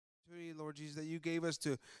opportunity, Lord Jesus, that you gave us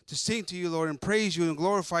to sing to you, Lord, and praise you and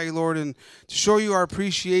glorify you, Lord, and to show you our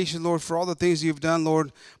appreciation, Lord, for all the things you've done,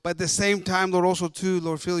 Lord. But at the same time, Lord, also too,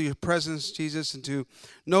 Lord, feel your presence, Jesus, and to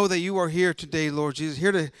know that you are here today, Lord Jesus,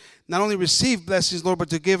 here to not only receive blessings, Lord, but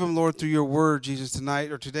to give them, Lord, through your word, Jesus,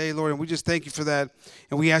 tonight or today, Lord. And we just thank you for that.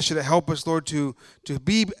 And we ask you to help us, Lord, to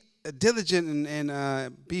be diligent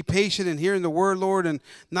and be patient in hearing the word, Lord, and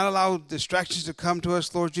not allow distractions to come to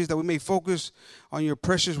us, Lord Jesus, that we may focus on your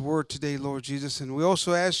precious word today, Lord Jesus. And we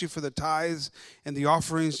also ask you for the tithes and the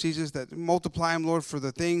offerings, Jesus, that multiply them, Lord, for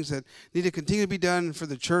the things that need to continue to be done for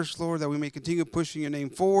the church, Lord, that we may continue pushing your name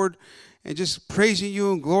forward and just praising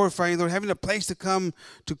you and glorifying you, Lord, having a place to come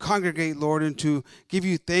to congregate, Lord, and to give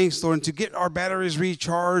you thanks, Lord, and to get our batteries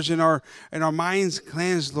recharged and our minds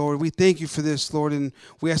cleansed, Lord. We thank you for this, Lord, and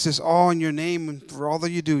we ask this all in your name and for all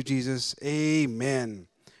that you do, Jesus. Amen.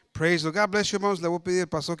 Praise Lord. God bless you, hermanos. Le voy a pedir al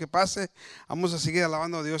pastor que pase. Vamos a seguir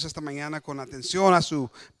alabando a Dios esta mañana con atención a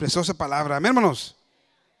su preciosa palabra. Amén, hermanos.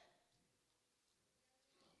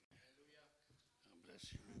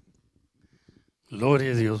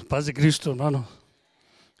 Gloria a Dios. Paz de Cristo, hermano.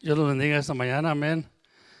 Dios los bendiga esta mañana. Amén.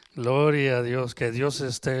 Gloria a Dios. Que Dios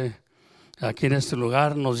esté aquí en este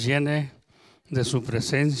lugar, nos llene de su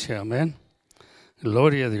presencia. Amén.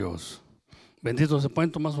 Gloria a Dios. Benditos, se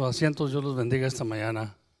pueden tomar sus asientos. Dios los bendiga esta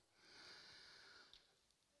mañana.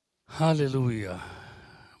 Aleluya.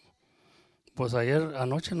 Pues ayer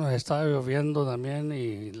anoche nos estaba lloviendo también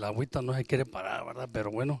y la agüita no se quiere parar, ¿verdad?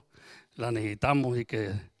 Pero bueno, la necesitamos y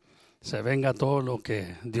que se venga todo lo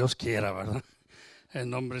que Dios quiera, ¿verdad? En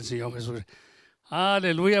nombre del Señor Jesús.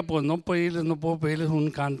 Aleluya, pues no puedo pedirles un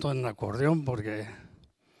canto en acordeón porque,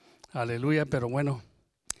 aleluya, pero bueno,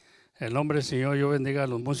 en nombre del Señor yo bendiga a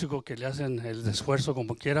los músicos que le hacen el esfuerzo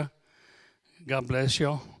como quiera. God bless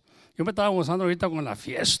you. Yo me estaba gozando ahorita con la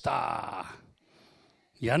fiesta.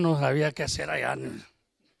 Ya no sabía qué hacer allá.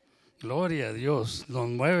 Gloria a Dios. Nos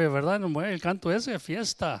mueve, ¿verdad? Nos mueve el canto ese,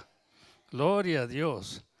 fiesta. Gloria a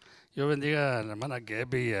Dios. Yo bendiga a la hermana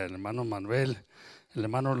Gaby, al hermano Manuel, el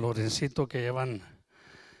hermano Lorencito que llevan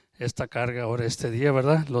esta carga ahora este día,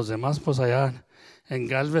 ¿verdad? Los demás pues allá en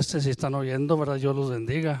Galvez, si están oyendo, ¿verdad? Yo los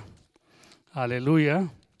bendiga. Aleluya.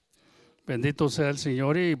 Bendito sea el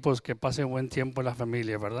Señor y pues que pase buen tiempo en la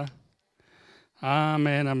familia, ¿verdad?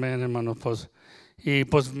 Amén, amén, hermanos. Y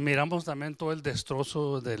pues miramos también todo el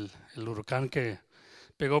destrozo del huracán que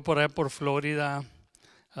pegó por allá por Florida,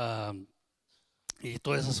 y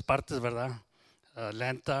todas esas partes, ¿verdad?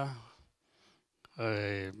 Atlanta,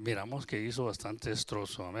 miramos que hizo bastante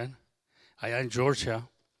destrozo, amén. Allá en Georgia.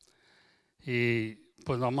 Y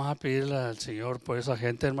pues vamos a pedirle al Señor por esa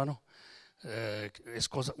gente, hermano. Es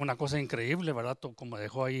una cosa increíble, ¿verdad? Como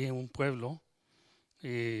dejó ahí en un pueblo.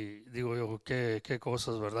 Y digo yo, qué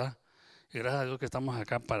cosas, ¿verdad? Y gracias a Dios que estamos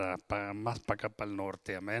acá más para acá, para el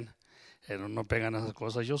norte, amén. No pegan esas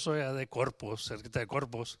cosas. Yo soy de Corpus, cerquita de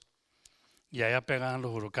Corpus. Y allá pegan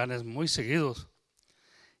los huracanes muy seguidos.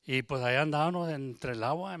 Y pues allá andábamos entre el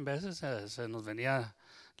agua, en veces se nos venía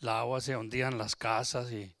el agua, se hundían las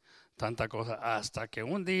casas y tanta cosa. Hasta que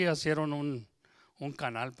un día hicieron un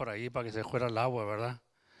canal por ahí para que se fuera el agua, ¿verdad?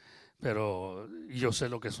 Pero yo sé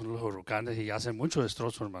lo que son los huracanes y hacen mucho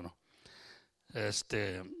destrozo, hermano.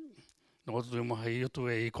 Nosotros estuvimos ahí, yo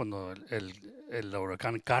estuve ahí cuando el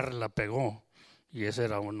huracán Carla pegó. Y ese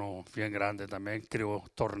era uno bien grande también, creó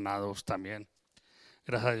tornados también.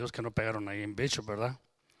 Gracias a Dios que no pegaron ahí en Bishop, ¿verdad?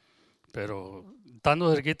 Pero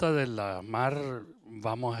estando cerquita de la mar,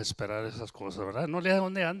 vamos a esperar esas cosas, ¿verdad? No le das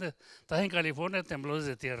dónde andes. Estás en California, temblores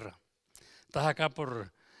de tierra. Estás acá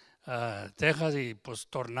por Texas y pues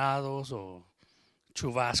tornados o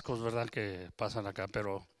chubascos, ¿verdad? Que pasan acá,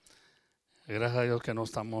 pero gracias a Dios que no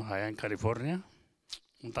estamos allá en California.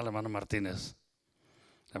 Un tal hermano Martínez.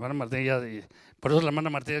 La hermana Martínez, por eso la hermana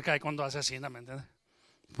Martínez cae cuando hace así, ¿me entiendes?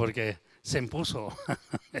 Porque se impuso.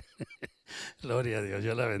 Gloria a Dios,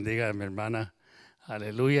 Dios la bendiga a mi hermana.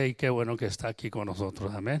 Aleluya, y qué bueno que está aquí con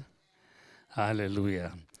nosotros, amén.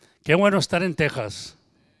 Aleluya. Qué bueno estar en Texas.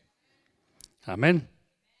 Amén.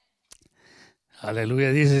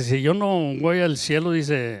 Aleluya, dice, si yo no voy al cielo,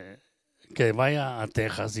 dice, que vaya a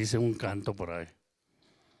Texas, dice un canto por ahí.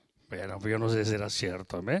 Pero yo no sé si será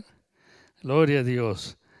cierto, amén. Gloria a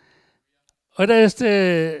Dios. Ahora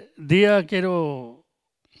este día quiero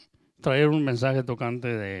traer un mensaje tocante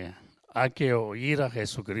de hay que oír a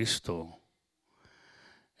Jesucristo.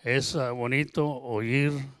 Es bonito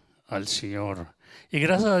oír al Señor. Y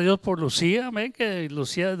gracias a Dios por Lucía, ¿ve? Que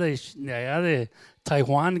Lucía de allá de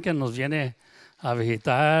Taiwán que nos viene a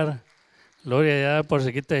visitar. Gloria allá por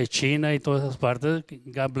cerquita de China y todas esas partes.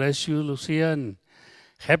 God bless you, Lucía, and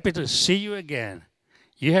happy to see you again.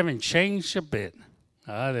 You haven't changed a bit.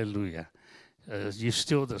 Hallelujah. You're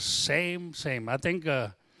still the same. I think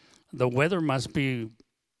the weather must be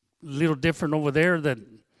a little different over there, that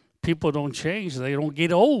people don't change. They don't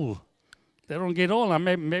get old.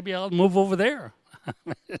 Maybe I'll move over there.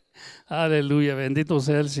 Aleluya, bendito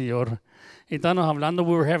sea el Señor. Y estamos hablando,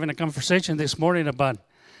 we were having a conversation this morning about,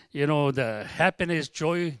 the happiness,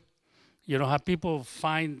 joy, how people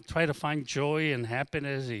try to find joy and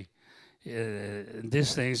happiness in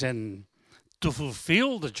these things, and to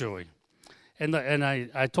fulfill the joy. And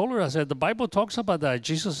I told her, I said, the Bible talks about that.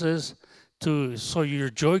 Jesus says, so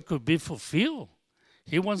your joy could be fulfilled.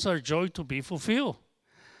 He wants our joy to be fulfilled.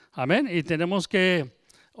 Amén. Y tenemos que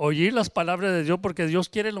oír las palabras de Dios, porque Dios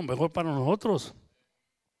quiere lo mejor para nosotros.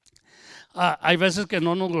 Hay veces que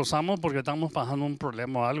no nos gozamos porque estamos pasando un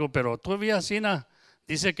problema o algo, pero todavía así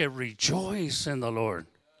dice que rejoice in the Lord.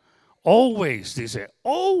 Always, dice,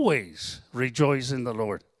 always rejoice in the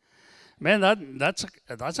Lord. Man, that's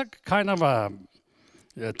a kind of a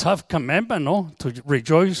tough commandment, no? To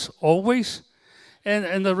rejoice always.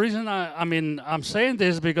 And the reason I'm saying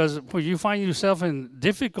this, because when you find yourself in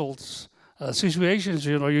difficult situations,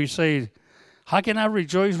 you say, how can I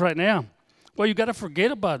rejoice right now? Well, you got to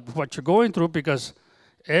forget about what you're going through, because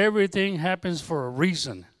everything happens for a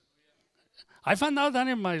reason. I found out that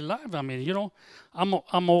in my life.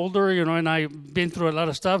 I'm older, and I've been through a lot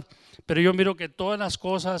of stuff, pero yo miro que todas las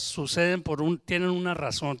cosas suceden tienen una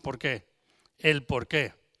razón. ¿Por qué? El por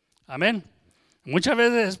qué. Amén. Muchas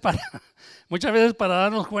veces para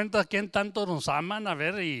darnos cuenta quién tanto nos aman,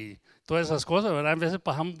 y todas esas cosas, ¿verdad? A veces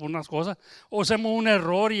pasamos por unas cosas, o hacemos un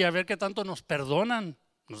error y a ver qué tanto nos perdonan,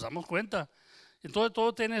 nos damos cuenta. Entonces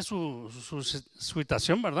todo tiene su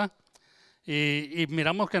situación, ¿verdad? Y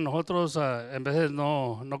miramos que nosotros en veces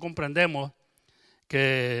no comprendemos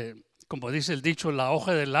que, como dice el dicho, la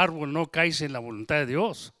hoja del árbol no cae sin la voluntad de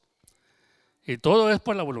Dios. Y todo es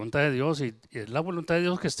por la voluntad de Dios, y es la voluntad de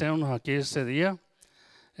Dios que estemos aquí este día.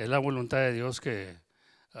 Es la voluntad de Dios que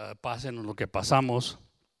pasen lo que pasamos.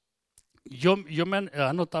 Yo me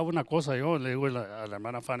he notado una cosa. Yo le digo a la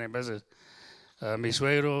hermana Fanny en veces, mi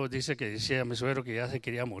suegro decía a mi suegro que ya se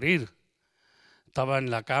quería morir. Estuvo en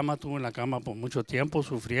la cama por mucho tiempo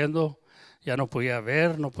sufriendo, ya no podía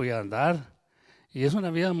ver, no podía andar. Y es una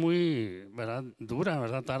vida muy, ¿verdad?, dura,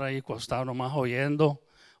 ¿verdad? Estar ahí acostado nomás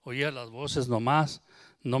oía las voces nomás,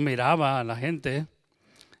 no miraba a la gente.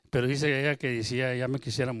 Pero dice ella que decía, ya me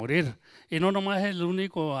quisiera morir. Y no nomás es el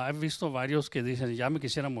único, he visto varios que dicen, ya me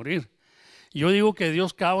quisiera morir. Yo digo que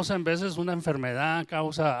Dios causa en veces una enfermedad,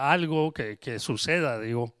 causa algo que suceda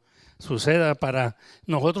para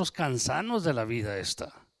nosotros cansarnos de la vida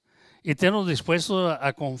esta. Y tenernos dispuestos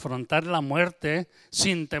a confrontar la muerte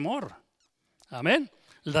sin temor. Amén.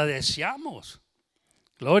 La deseamos.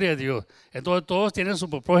 Gloria a Dios. Entonces todos tienen su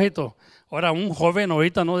propósito. Ahora, un joven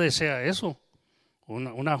ahorita no desea eso.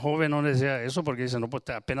 Una joven no desea eso porque dice, no, pues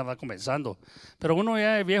apenas va comenzando. Pero uno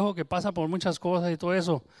ya es viejo, que pasa por muchas cosas y todo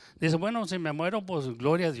eso, dice, bueno, si me muero, pues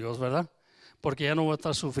gloria a Dios, ¿verdad? Porque ya no voy a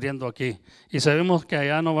estar sufriendo aquí. Y sabemos que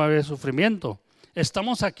allá no va a haber sufrimiento.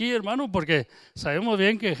 Estamos aquí, hermano, porque sabemos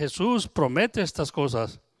bien que Jesús promete estas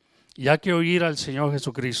cosas. Y hay que oír al Señor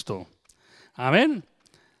Jesucristo. Amén.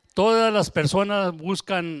 Todas las personas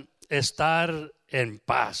buscan estar en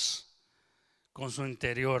paz con su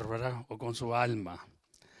interior, ¿verdad? O con su alma.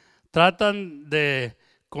 Tratan de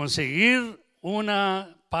conseguir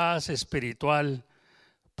una paz espiritual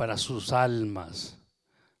para sus almas.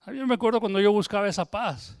 A mí me acuerdo cuando yo buscaba esa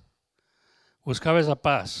paz.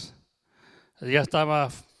 Ya estaba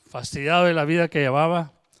fastidiado de la vida que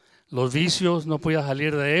llevaba, los vicios, no podía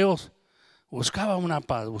salir de ellos. Buscaba una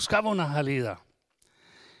paz, buscaba una salida.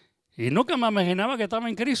 Y nunca me imaginaba que estaba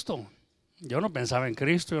en Cristo. Yo no pensaba en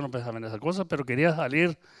Cristo, yo no pensaba en esas cosas, pero quería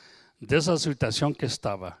salir de esa situación que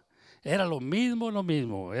estaba. Era lo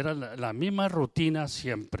mismo, era la misma rutina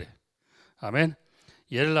siempre. Amén.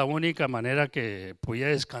 Y era la única manera que podía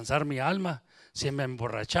descansar mi alma. Si me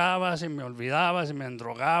emborrachaba, si me olvidaba, si me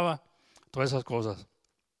endrogaba, todas esas cosas.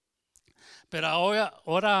 Pero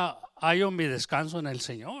ahora hallo mi descanso en el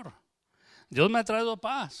Señor. Dios me ha traído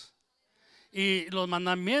paz. Y los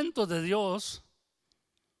mandamientos de Dios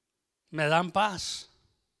me dan paz.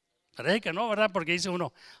 Parece que no, ¿verdad? Porque dice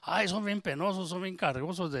uno, ay, son bien penosos, son bien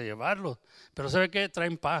cargosos de llevarlos. Pero ¿sabe qué?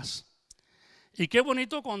 Traen paz. Y qué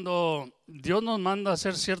bonito cuando Dios nos manda a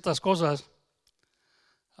hacer ciertas cosas,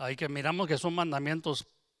 hay que miramos que son mandamientos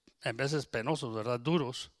en veces penosos, ¿verdad?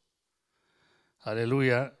 Duros.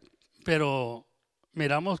 Aleluya. Pero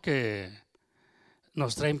miramos que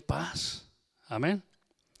nos traen paz. Amén.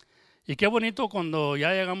 Y qué bonito cuando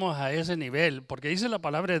ya llegamos a ese nivel, porque dice la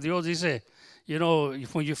palabra de Dios, dice You know,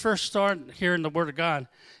 when you first start hearing the Word of God,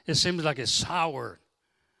 it seems like it's sour.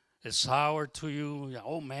 It's sour to you.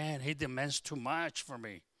 Oh man, he demands too much for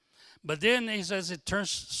me. But then he says it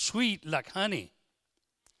turns sweet like honey.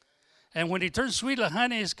 And when it turns sweet like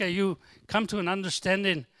honey, it's that you come to an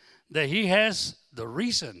understanding that he has the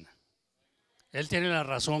reason. Él tiene la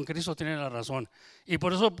razón, Cristo tiene la razón. Y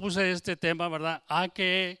por eso puse este tema, ¿verdad? Hay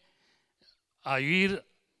que oír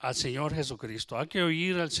al Señor Jesucristo. Hay que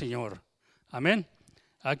oír al Señor. Amén.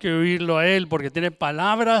 Hay que oírlo a Él porque tiene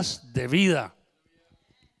palabras de vida.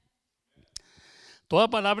 Toda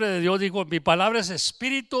palabra de Dios, dijo, mi palabra es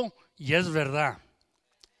espíritu y es verdad.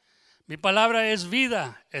 Mi palabra es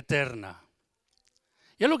vida eterna.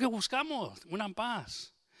 Y es lo que buscamos, una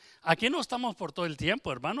paz. Aquí no estamos por todo el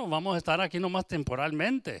tiempo, hermano. Vamos a estar aquí nomás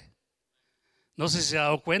temporalmente. No sé si se ha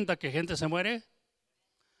dado cuenta que gente se muere.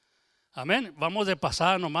 Amén. Vamos de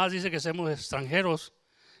pasada nomás. Dice que somos extranjeros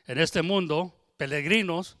en este mundo,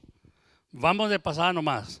 peregrinos. Vamos de pasada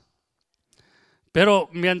nomás. Pero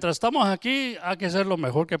mientras estamos aquí, hay que hacer lo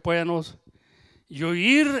mejor que podamos y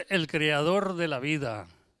oír el creador de la vida,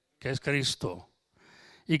 que es Cristo.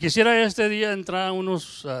 Y quisiera este día entrar a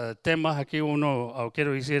unos temas aquí,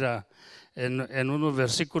 quiero decir, en unos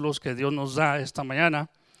versículos que Dios nos da esta mañana,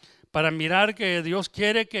 para mirar que Dios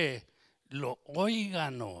quiere que lo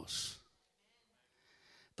oíganos.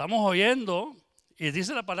 Estamos oyendo, y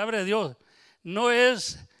dice la palabra de Dios, no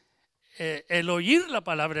es el oír la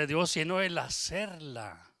palabra de Dios, sino el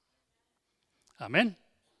hacerla. Amén.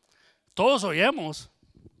 Todos oímos,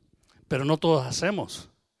 pero no todos hacemos.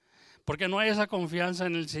 Porque no hay esa confianza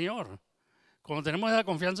en el Señor. Cuando tenemos esa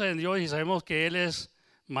confianza en Dios y sabemos que Él es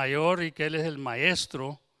mayor y que Él es el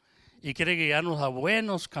maestro y quiere guiarnos a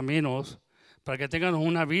buenos caminos para que tengamos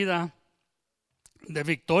una vida de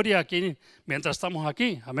victoria aquí mientras estamos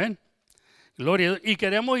aquí. Amén. Gloria. Y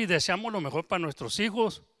queremos y deseamos lo mejor para nuestros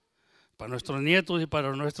hijos, para nuestros nietos y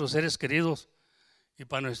para nuestros seres queridos y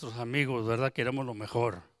para nuestros amigos, ¿verdad? Queremos lo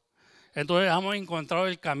mejor. Entonces hemos encontrado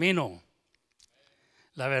el camino,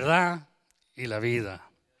 la verdad y la vida.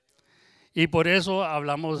 Y por eso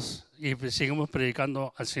hablamos y seguimos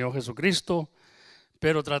predicando al Señor Jesucristo,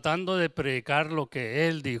 pero tratando de predicar lo que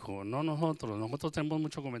Él dijo, no nosotros. Nosotros tenemos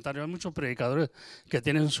muchos comentarios, hay muchos predicadores que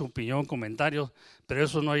tienen su opinión, comentarios, pero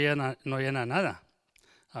eso no llena nada.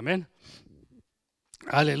 Amén.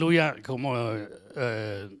 Aleluya, como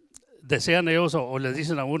desean ellos o les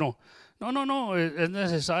dicen a uno, no, es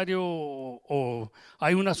necesario o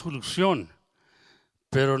hay una solución.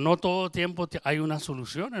 Pero no todo tiempo hay una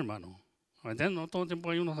solución, hermano. ¿Me entiendes? No todo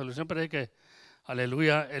tiempo hay una solución, pero es que,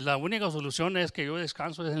 aleluya, la única solución es que yo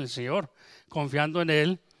descanso en el Señor, confiando en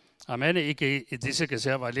Él, amén, y que dice que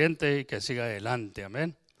sea valiente y que siga adelante,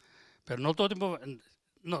 amén. Pero no todo tiempo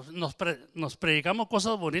nos predicamos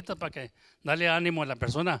cosas bonitas para que darle ánimo a la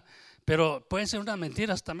persona, pero pueden ser unas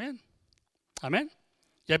mentiras también, amén.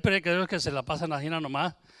 Y hay predicadores que se la pasan así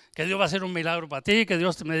nomás, que Dios va a hacer un milagro para ti, que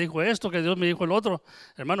Dios me dijo esto, que Dios me dijo el otro,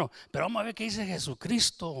 hermano. Pero vamos a ver qué dice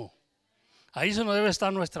Jesucristo. Ahí se nos debe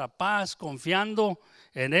estar nuestra paz, confiando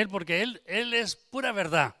en Él, porque Él es pura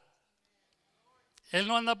verdad. Él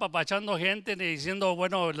no anda papachando gente ni diciendo,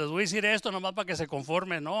 bueno, les voy a decir esto nomás para que se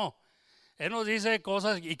conformen. No, Él nos dice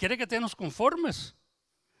cosas y quiere que estemos conformes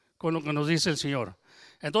con lo que nos dice el Señor.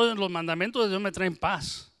 Entonces los mandamientos de Dios me traen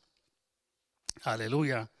paz.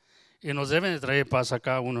 Aleluya. Y nos deben de traer paz a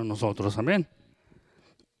cada uno de nosotros. Amén.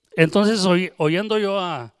 Entonces, oyendo yo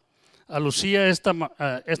a Lucía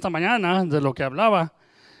esta mañana de lo que hablaba,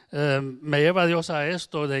 me lleva Dios a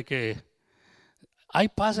esto de que hay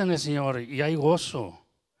paz en el Señor y hay gozo.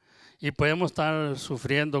 Y podemos estar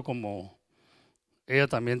sufriendo como ella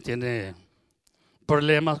también tiene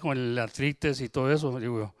problemas con el artritis y todo eso,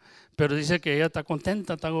 digo. Pero dice que ella está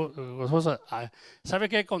contenta, está gozosa. ¿Sabe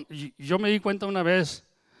qué? Yo me di cuenta una vez,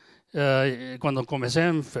 cuando comencé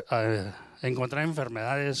a encontrar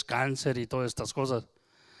enfermedades, cáncer y todas estas cosas,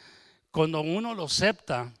 cuando uno lo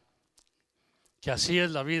acepta, que así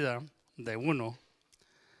es la vida de uno,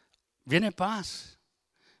 viene paz.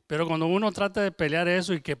 Pero cuando uno trata de pelear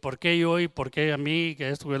eso y que por qué yo y por qué a mí, que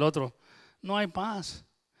esto y el otro, no hay paz.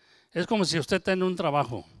 Es como si usted tiene un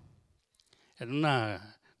trabajo en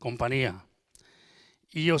una compañía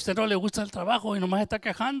y a usted no le gusta el trabajo y nomás está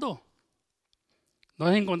quejando. ¿No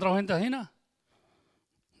has encontrado gente así?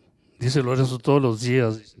 Dice Lorenzo todos los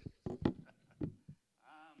días.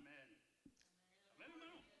 Amén.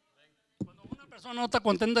 Cuando una persona no está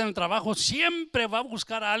contenta en el trabajo, siempre va a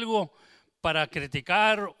buscar algo para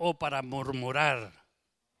criticar o para murmurar.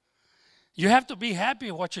 You have to be happy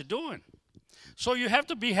with what you're doing. So you have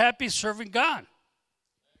to be happy serving God.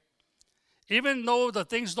 even though the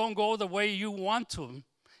things don't go the way you want to,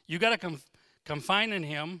 you got to confine in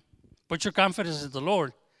Him, put your confidence in the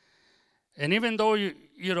Lord. And even though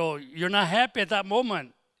you're not happy at that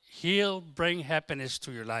moment, He'll bring happiness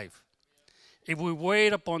to your life. If we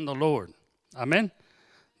wait upon the Lord. Amén.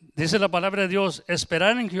 Dice la palabra de Dios,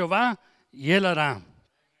 esperar en Jehová y Él hará.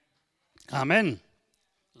 Amén.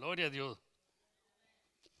 Gloria a Dios.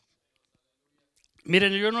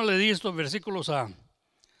 Miren, yo no le di estos versículos a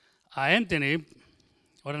Anthony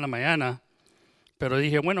ahora en la mañana, pero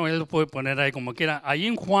dije, bueno, él lo puede poner ahí como quiera. Ahí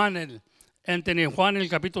en Juan, el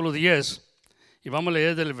capítulo 10, y vamos a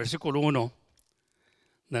leer del versículo 1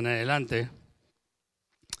 de en adelante.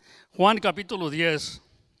 Juan capítulo 10,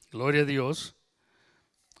 gloria a Dios.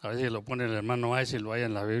 A ver si lo pone el hermano ahí, si lo hay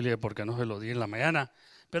en la Biblia, porque no se lo di en la mañana.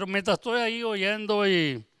 Pero mientras estoy ahí oyendo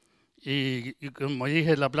y como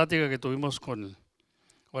dije, la plática que tuvimos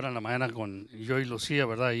ahora en la mañana con yo y Lucía,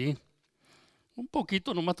 ¿verdad? Ahí, un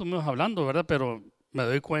poquito nomás estuvimos hablando, ¿verdad? Pero me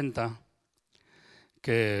doy cuenta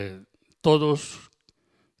que todos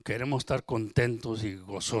queremos estar contentos y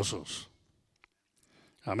gozosos.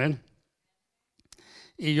 Amén.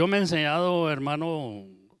 Y yo me he enseñado, hermano,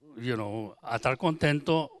 a estar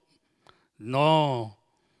contento. No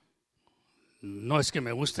es que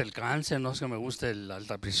me guste el cáncer, no es que me guste la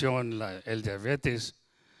alta presión, el diabetes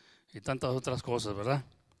y tantas otras cosas, ¿verdad?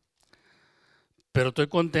 Pero estoy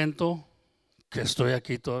contento que estoy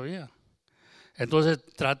aquí todavía. Entonces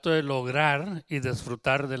trato de lograr y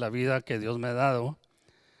disfrutar de la vida que Dios me ha dado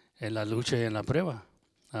en la lucha y en la prueba.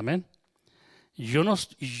 Amén.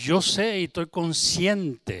 Yo sé y estoy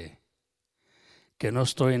consciente que no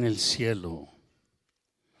estoy en el cielo.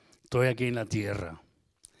 Estoy aquí en la tierra.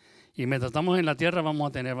 Y mientras estamos en la tierra vamos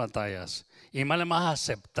a tener batallas. Y más le más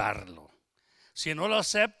aceptarlo. Si no lo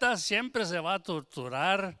aceptas, siempre se va a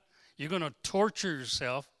torturar. You're going to torture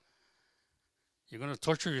yourself. You're going to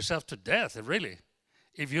torture yourself to death, really,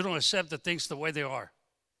 if you don't accept the things the way they are.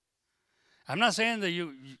 I'm not saying that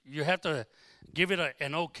you have to give it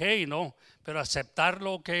an okay, no, pero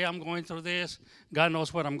aceptarlo, okay, I'm going through this. God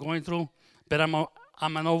knows what I'm going through, but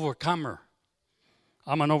I'm an overcomer.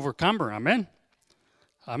 I'm an overcomer, amén.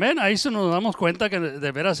 Amén, ahí se nos damos cuenta que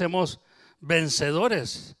de veras somos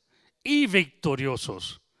vencedores y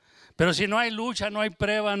victoriosos. Pero si no hay lucha, no hay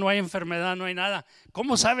prueba, no hay enfermedad, no hay nada,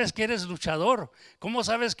 ¿cómo sabes que eres luchador? ¿Cómo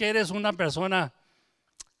sabes que eres una persona,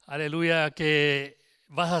 aleluya, que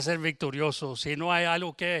vas a ser victorioso si no hay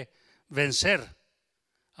algo que vencer?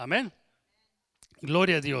 Amén.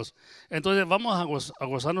 Gloria a Dios. Entonces vamos a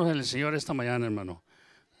gozarnos en el Señor esta mañana, hermano.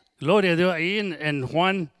 Gloria a Dios. Ahí en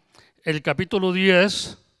Juan, el capítulo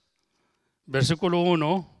 10, versículo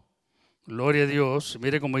 1, gloria a Dios.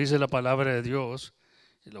 Mire cómo dice la palabra de Dios.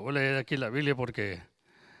 Y lo voy a leer aquí en la Biblia porque,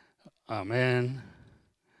 amén.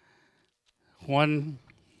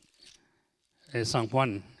 San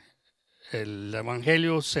Juan, el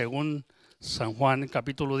Evangelio según San Juan,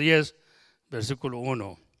 capítulo 10, versículo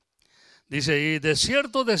 1. Dice, y de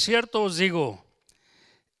cierto os digo,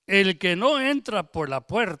 el que no entra por la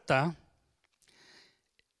puerta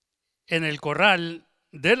en el corral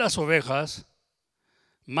de las ovejas,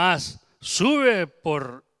 mas sube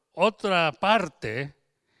por otra parte,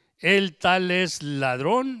 el tal es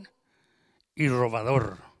ladrón y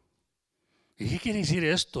robador. ¿Y qué quiere decir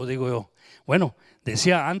esto? Digo yo. Bueno,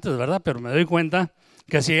 decía antes, ¿verdad? Pero me doy cuenta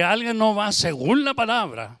que si alguien no va según la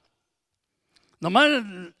palabra, nomás,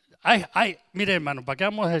 mire hermano, ¿para qué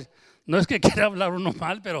vamos a...? No es que quiera hablar uno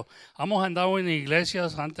mal, pero hemos andado en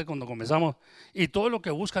iglesias antes cuando comenzamos y todo lo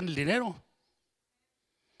que buscan el dinero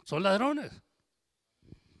son ladrones.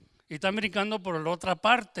 Y están brincando por la otra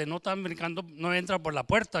parte, no entra por la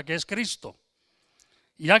puerta que es Cristo.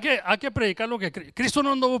 Y hay que predicar lo que Cristo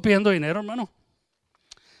no anduvo pidiendo dinero, hermano.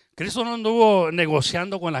 Cristo no anduvo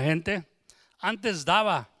negociando con la gente. Antes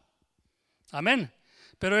daba. Amén.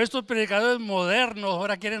 Pero estos predicadores modernos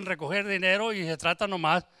ahora quieren recoger dinero y se trata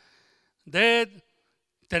nomás de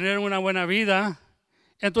tener una buena vida.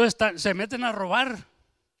 Entonces se meten a robar.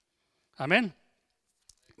 Amén.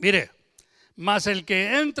 Mire. Mas el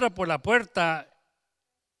que entra por la puerta,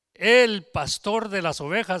 el pastor de las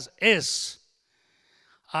ovejas es.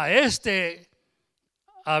 A este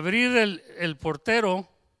abrir el portero,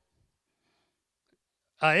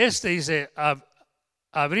 a este dice,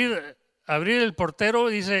 abrir el portero,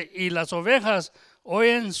 dice, y las ovejas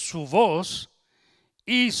oyen su voz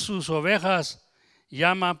y sus ovejas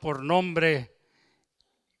llama por nombre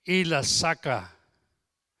y las saca.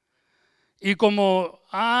 Y como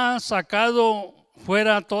ha sacado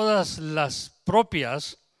fuera todas las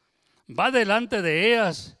propias, va delante de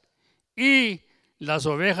ellas y las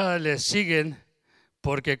ovejas le siguen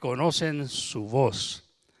porque conocen su voz.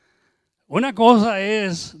 Una cosa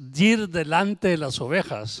es ir delante de las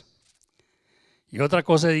ovejas y otra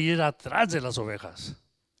cosa es ir atrás de las ovejas.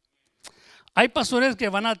 Hay pastores que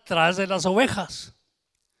van atrás de las ovejas,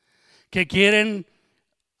 que quieren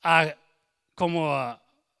 ¿cómo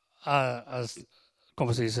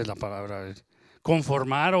se dice la palabra?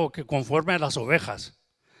 Conformar o que conforme a las ovejas.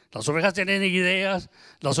 Las ovejas tienen ideas,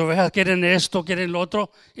 las ovejas quieren esto, quieren lo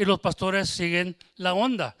otro, y los pastores siguen la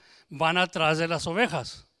onda, van atrás de las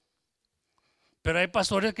ovejas. Pero hay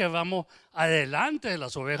pastores que vamos adelante de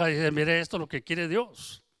las ovejas y dicen, mire, esto es lo que quiere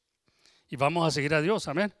Dios. Y vamos a seguir a Dios,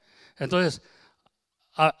 amén. Entonces,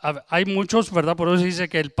 hay muchos, ¿verdad? Por eso dice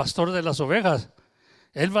que el pastor de las ovejas,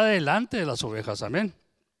 él va adelante de las ovejas, amén.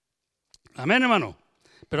 Amén, hermano.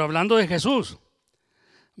 Pero hablando de Jesús,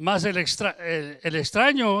 más el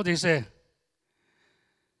extraño, dice,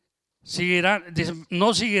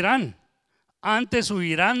 no seguirán, antes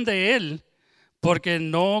huirán de él, porque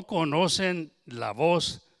no conocen la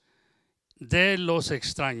voz de los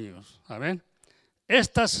extraños. Amén.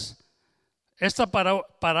 Esta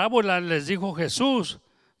parábola les dijo Jesús,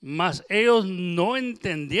 mas ellos no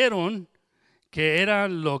entendieron que era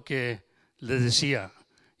lo que les decía.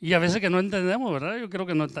 Y a veces que no entendemos, ¿verdad? Yo creo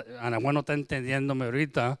que Ana Juan no está entendiéndome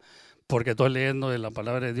ahorita porque estoy leyendo de la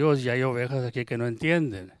palabra de Dios y hay ovejas aquí que no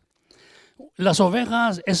entienden. Las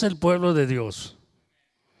ovejas es el pueblo de Dios.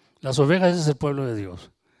 Las ovejas es el pueblo de Dios.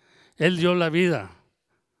 Él dio la vida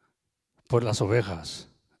por las ovejas.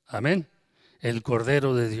 Amén. El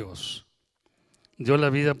Cordero de Dios dio la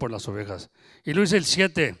vida por las ovejas. Y lo dice el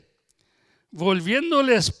 7.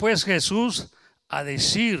 Volviéndoles pues Jesús a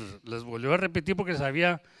decir, les volvió a repetir porque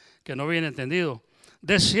sabía que no habían entendido.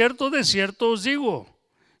 De cierto os digo,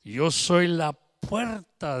 yo soy la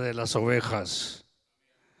puerta de las ovejas.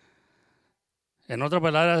 En otras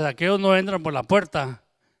palabras, aquellos no entran por la puerta,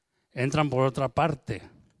 entran por otra parte.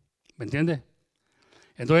 ¿Me entiende?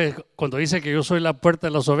 Entonces, cuando dice que yo soy la puerta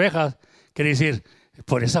de las ovejas, quiere decir,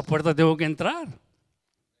 por esa puerta tengo que entrar.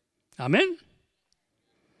 Amén.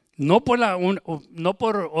 No por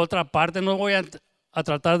otra parte, no voy a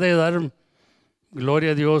tratar de dar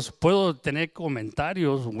gloria a Dios. Puedo tener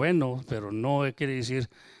comentarios buenos, pero no quiere decir,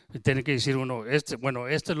 tiene que decir uno, esta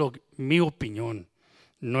es mi opinión,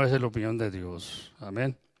 no es la opinión de Dios.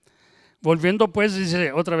 Amén. Volviendo pues,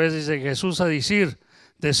 otra vez dice Jesús a decir,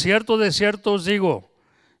 de cierto os digo,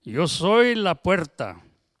 yo soy la puerta.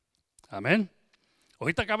 Amén.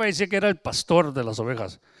 Ahorita acaba de decir que era el pastor de las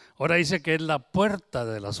ovejas. Ahora dice que es la puerta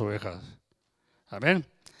de las ovejas. Amén.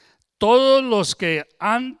 Todos los que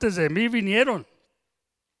antes de mí vinieron,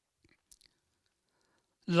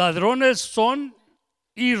 ladrones son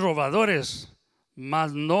y robadores,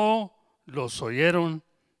 mas no los oyeron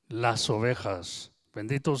las ovejas.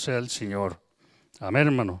 Bendito sea el Señor. Amén,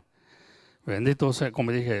 hermano. Bendito sea,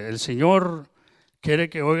 como dije, el Señor quiere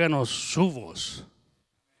que oigan su voz.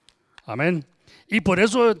 Amén. Y por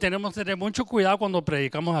eso tenemos que tener mucho cuidado cuando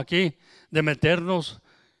predicamos aquí, de meternos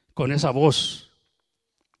con esa voz.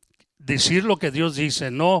 Decir lo que Dios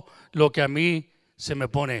dice, no lo que a mí se me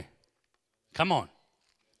pone. Come on.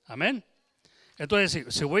 Amén.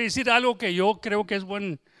 Entonces, si voy a decir algo que yo creo que es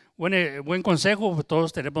buen consejo,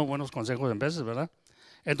 todos tenemos buenos consejos en veces, ¿verdad?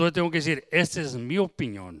 Entonces tengo que decir, esta es mi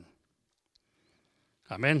opinión.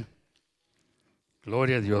 Amén.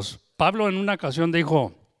 Gloria a Dios. Pablo en una ocasión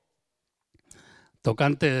dijo,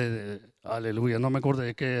 tocante, aleluya, no me acuerdo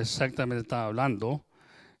de qué exactamente estaba hablando,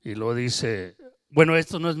 y lo dice, bueno,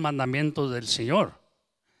 esto no es mandamiento del Señor.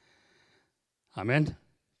 Amén.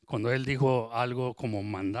 Cuando él dijo algo como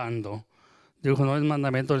mandando, dijo, no es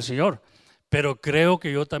mandamiento del Señor, pero creo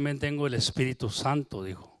que yo también tengo el Espíritu Santo,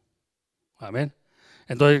 dijo. Amén.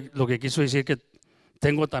 Entonces, lo que quiso decir que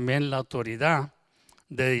tengo también la autoridad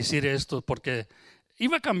de decir esto, porque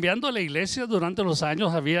iba cambiando la iglesia durante los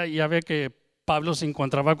años, ya ve que Pablo se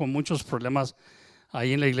encontraba con muchos problemas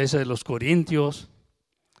ahí en la iglesia de los Corintios,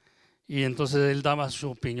 y entonces él daba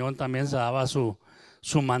su opinión, también se daba sus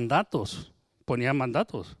mandatos, ponía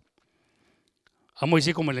mandatos. Vamos a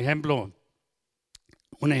decir como un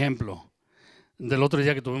ejemplo del otro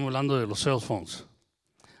día que estuvimos hablando de los cell phones.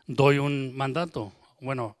 Doy un mandato,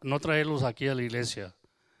 bueno, no traerlos aquí a la iglesia.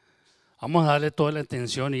 Vamos a darle toda la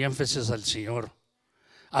atención y énfasis al Señor.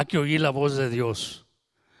 Hay que oír la voz de Dios.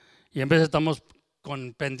 Y en vez estamos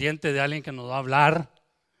con pendiente de alguien que nos va a hablar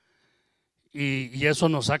y eso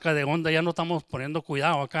nos saca de onda, ya no estamos poniendo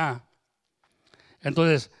cuidado acá.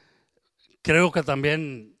 Entonces, creo que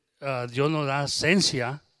también Dios nos da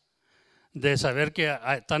esencia de saber que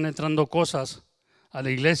están entrando cosas a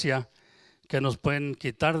la iglesia que nos pueden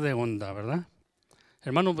quitar de onda, ¿verdad?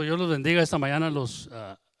 Hermano, pues yo los bendiga esta mañana a los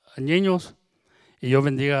niños y yo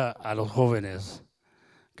bendiga a los jóvenes,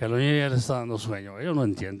 que a los niños ya les está dando sueño, ellos no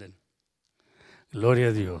entienden. Gloria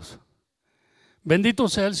a Dios. Bendito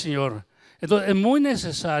sea el Señor. Entonces es muy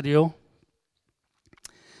necesario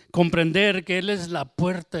comprender que Él es la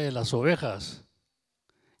puerta de las ovejas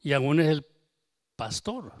y aún es el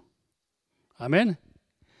pastor. Amén.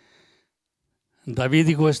 David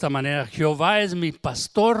dijo de esta manera: Jehová es mi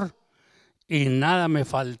pastor y nada me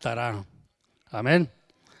faltará. Amén.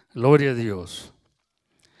 Gloria a Dios.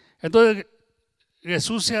 Entonces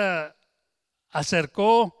Jesús se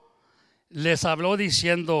acercó, les habló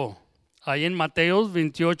diciendo, ahí en Mateo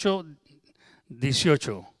 28,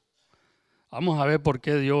 18. Vamos a ver por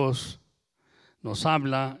qué Dios nos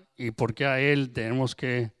habla y por qué a Él tenemos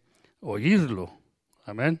que oírlo.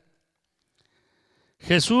 Amén.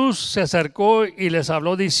 Jesús se acercó y les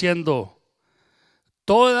habló diciendo: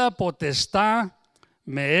 toda potestad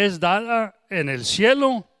me es dada en el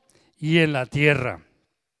cielo y en la tierra.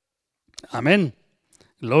 Amén.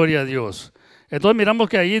 Gloria a Dios. Entonces miramos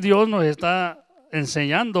que ahí Dios nos está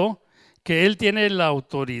enseñando que Él tiene la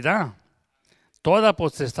autoridad. Toda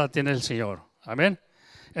potestad tiene el Señor. Amén.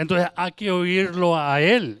 Entonces hay que oírlo a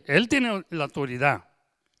Él. Él tiene la autoridad.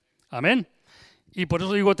 Amén. Y por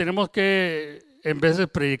eso digo, tenemos que, en vez de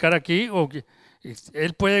predicar aquí,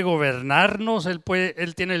 Él puede gobernarnos, Él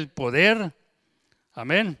tiene el poder.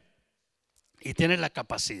 Amén. Y tiene la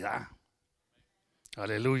capacidad.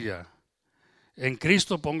 Aleluya. En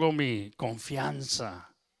Cristo pongo mi confianza.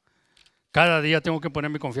 Cada día tengo que poner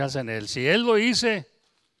mi confianza en Él. Si Él lo dice,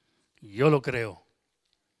 yo lo creo.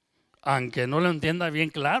 Aunque no lo entienda bien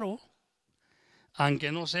claro,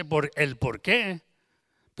 aunque no sé el por qué,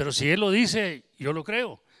 pero si Él lo dice, yo lo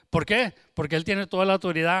creo. ¿Por qué? Porque Él tiene toda la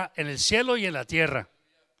autoridad en el cielo y en la tierra.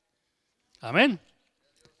 Amén.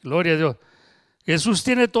 Gloria a Dios. Jesús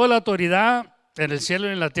tiene toda la autoridad en el cielo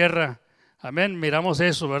y en la tierra. Amén. Miramos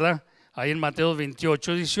eso, ¿verdad? Ahí en Mateo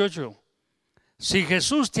 28, 18. Si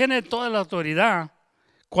Jesús tiene toda la autoridad,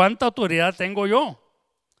 ¿cuánta autoridad tengo yo?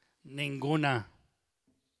 Ninguna.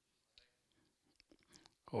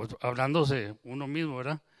 Hablándose uno mismo,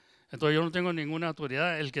 ¿verdad? Entonces yo no tengo ninguna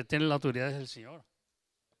autoridad. El que tiene la autoridad es el Señor.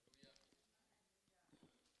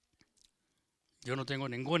 Yo no tengo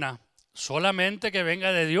ninguna. Solamente que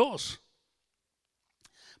venga de Dios.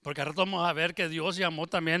 Porque ahora vamos a ver que Dios llamó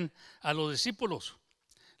también a los discípulos.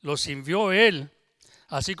 Los envió Él,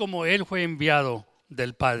 así como Él fue enviado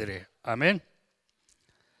del Padre. Amén.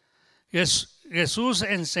 Jesús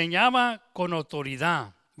enseñaba con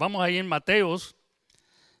autoridad. Vamos ahí en Mateos,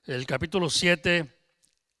 el capítulo 7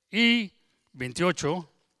 y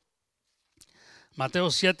 28. Mateo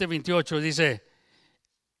 7, 28 dice: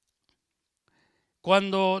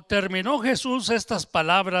 cuando terminó Jesús estas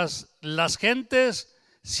palabras, las gentes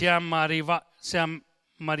se amarivaban,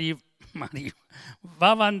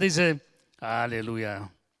 dice,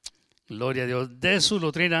 aleluya, gloria a Dios, de su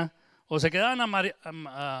doctrina, o se quedaban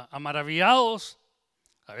maravillados.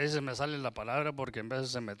 A veces me sale la palabra porque en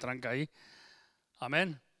veces se me tranca ahí.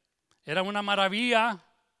 Amén. Era una maravilla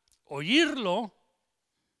oírlo.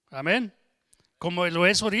 Amén. Como lo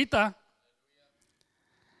es ahorita.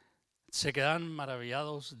 Se quedaban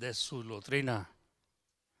maravillados de su doctrina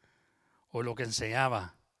o lo que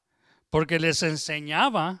enseñaba. Porque les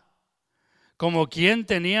enseñaba como quien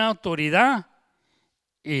tenía autoridad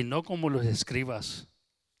y no como los escribas.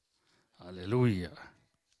 Aleluya.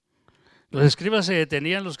 Los escribas se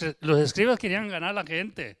detenían, los escribas querían ganar a la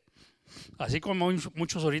gente, así como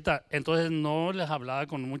muchos ahorita. Entonces no les hablaba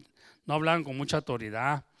no hablaban con mucha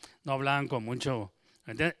autoridad, no hablaban con mucho.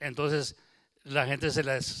 ¿Entiendes? Entonces la gente se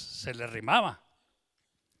les rimaba.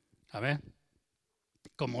 Amén.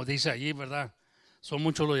 Como dice allí, ¿verdad? Son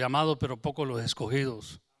muchos los llamados, pero pocos los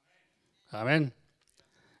escogidos. Amén.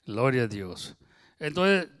 Gloria a Dios.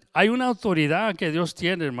 Entonces, hay una autoridad que Dios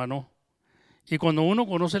tiene, hermano. Y cuando uno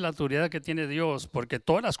conoce la autoridad que tiene Dios, porque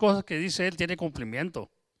todas las cosas que dice Él tiene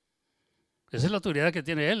cumplimiento. Esa es la autoridad que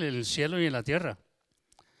tiene Él en el cielo y en la tierra.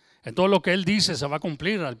 En todo lo que Él dice se va a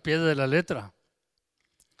cumplir al pie de la letra.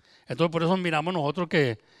 Entonces, por eso miramos nosotros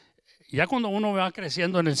que ya cuando uno va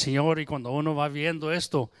creciendo en el Señor y cuando uno va viendo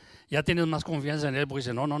esto, ya tienes más confianza en Él, porque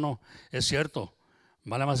dice, no, es cierto.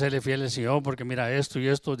 Vale más serle fiel al Señor porque mira, esto y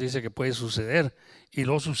esto dice que puede suceder. Y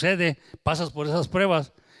luego sucede, pasas por esas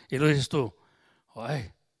pruebas y luego dices tú,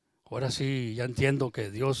 ay, ahora sí ya entiendo que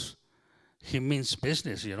Dios, He means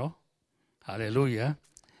business, you know. Aleluya.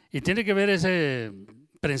 Y tiene que ver ese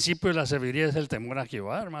principio de la sabiduría, es el temor a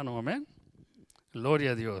Jehová, hermano, amén.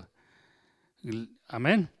 Gloria a Dios.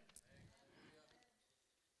 Amén.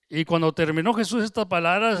 Y cuando terminó Jesús estas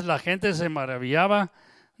palabras, la gente se maravillaba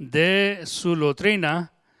de su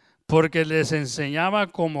doctrina, porque les enseñaba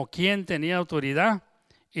como quien tenía autoridad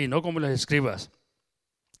y no como los escribas.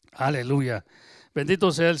 Aleluya.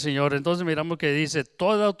 Bendito sea el Señor. Entonces miramos que dice,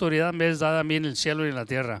 toda autoridad me es dada a mí en el cielo y en la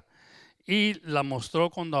tierra. Y la mostró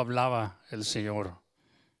cuando hablaba el Señor.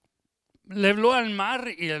 Le habló al mar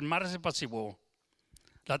y el mar se pasivó.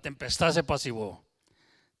 La tempestad se pasivó.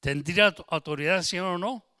 ¿Tendría autoridad, sí o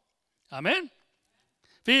no? Amén.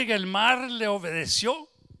 Fíjate que el mar le obedeció.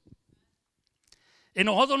 Y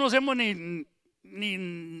nosotros no hacemos ni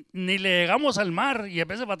le llegamos al mar y a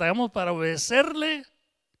veces batallamos para obedecerle.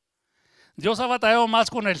 Dios ha batallado más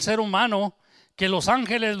con el ser humano que los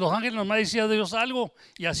ángeles. Los ángeles nomás decían de Dios algo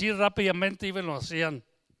y así rápidamente iban y lo hacían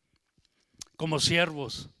como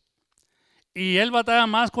siervos. Y Él batalla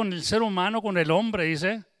más con el ser humano, con el hombre,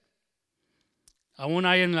 dice. Aún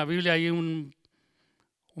hay en la Biblia hay un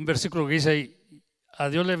versículo que dice, a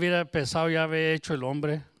Dios le hubiera pesado ya haber hecho el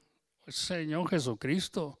hombre. Señor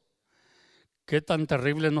Jesucristo, qué tan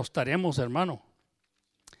terrible nos estaremos, hermano.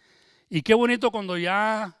 Y qué bonito cuando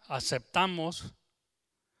ya aceptamos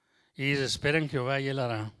y dice, esperen Jehová y Él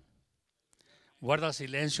hará. Guarda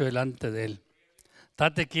silencio delante de Él.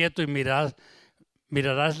 Date quieto y mirarás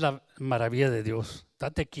la maravilla de Dios.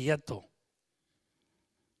 Date quieto.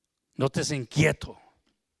 No te inquieto.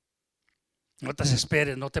 No te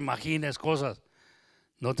esperes, no te imagines cosas.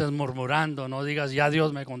 No estés murmurando, no digas, ya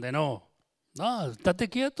Dios me condenó. No, date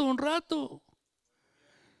quieto un rato.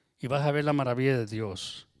 Y vas a ver la maravilla de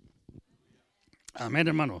Dios. Amén,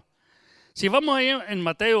 hermano. Si vamos ahí en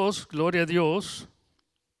Mateos, gloria a Dios.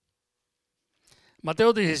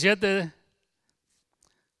 Mateo 17,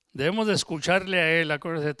 debemos de escucharle a Él.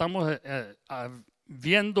 Estamos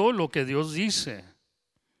viendo lo que Dios dice.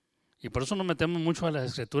 Y por eso nos metemos mucho a las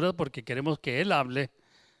Escrituras, porque queremos que Él hable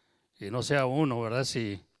y no sea uno, ¿verdad?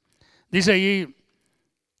 Si dice ahí,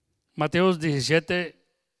 Mateo 17,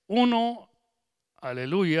 1,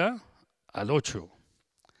 aleluya, al 8.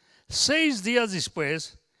 6 días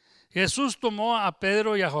después, Jesús tomó a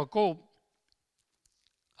Pedro y a Jacobo,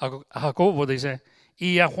 dice,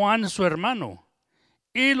 y a Juan su hermano,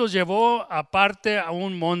 y los llevó aparte a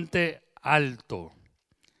un monte alto.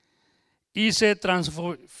 Y se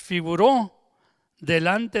transfiguró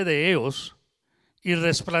delante de ellos, y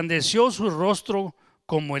resplandeció su rostro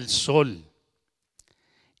como el sol.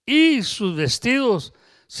 Y sus vestidos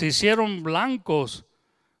se hicieron blancos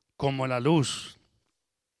como la luz.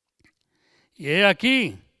 Y he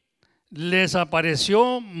aquí, les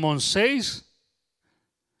apareció Moisés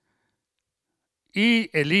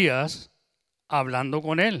y Elías hablando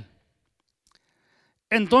con él.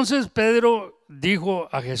 Entonces Pedro dijo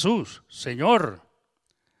a Jesús, Señor,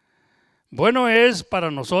 bueno es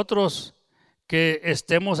para nosotros que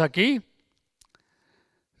estemos aquí.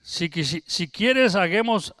 Si quieres,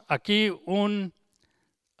 hagamos aquí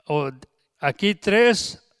aquí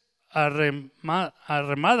 3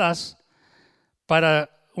 arremadas,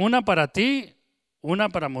 una para ti, una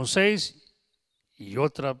para Moisés y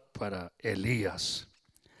otra para Elías.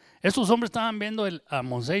 Estos hombres estaban viendo a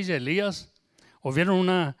Moisés y Elías, o vieron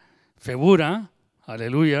una figura,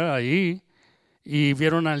 aleluya, ahí, y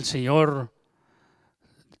vieron al Señor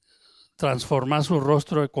transformar su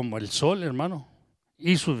rostro como el sol, hermano,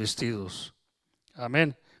 y sus vestidos,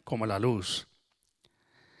 amén, como la luz.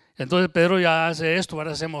 Entonces Pedro ya hace esto,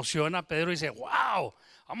 ahora se emociona, Pedro dice, wow,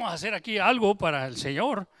 vamos a hacer aquí algo para el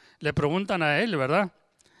Señor. Le preguntan a él, ¿verdad?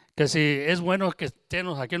 Que si es bueno que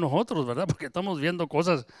estemos aquí nosotros, ¿verdad? Porque estamos viendo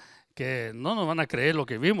cosas que no nos van a creer lo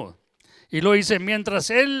que vimos. Y lo dice,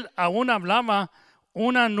 mientras él aún hablaba,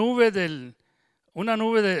 una nube de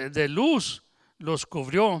luz los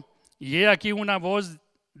cubrió. Y he aquí una voz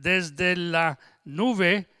desde la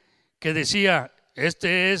nube que decía,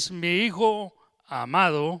 este es mi Hijo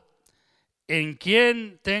amado, en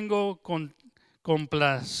quien tengo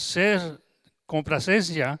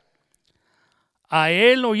complacencia, a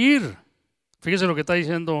él oír. Fíjese lo que está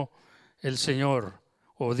diciendo el Señor,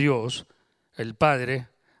 o Dios, el Padre,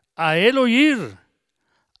 a él oír.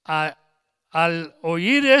 Al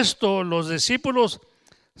oír esto, los discípulos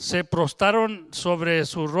se prostraron sobre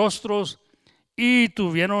sus rostros y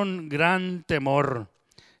tuvieron gran temor.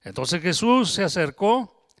 Entonces Jesús se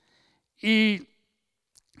acercó y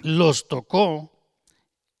los tocó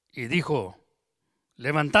y dijo,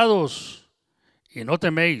 levantados y no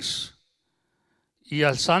teméis. Y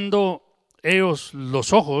alzando ellos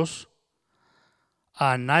los ojos,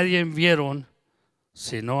 a nadie vieron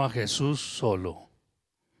sino a Jesús solo.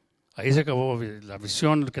 Ahí se acabó la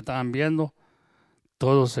visión que estaban viendo,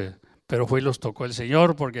 pero fue y los tocó el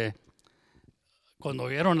Señor, porque Cuando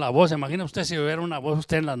oyeron la voz, imagina usted si oyera una voz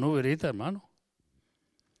usted en la nube ahorita, hermano.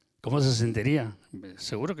 ¿Cómo se sentiría?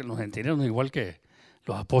 Seguro que nos sentiríamos igual que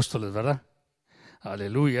los apóstoles, ¿verdad?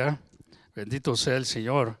 Aleluya. Bendito sea el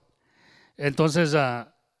Señor. Entonces,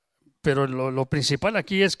 pero lo principal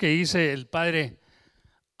aquí es que dice el Padre,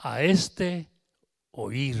 a este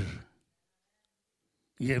oír.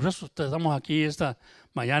 Y por eso estamos aquí esta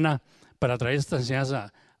mañana para traer esta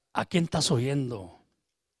enseñanza. ¿A quién estás oyendo?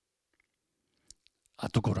 ¿A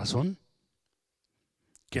tu corazón?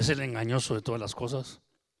 Que es el engañoso de todas las cosas.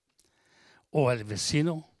 ¿O al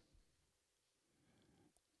vecino?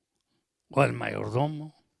 ¿O al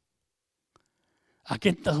mayordomo? ¿A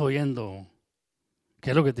quién estás oyendo? ¿Qué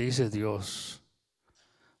es lo que te dice Dios?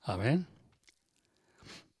 Amén.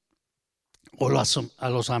 O a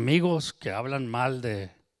los amigos que hablan mal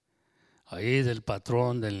de ahí, del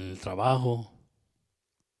patrón, del trabajo.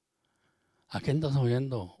 ¿A quién estás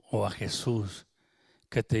oyendo? O a Jesús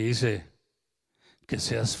que te dice que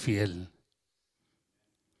seas fiel.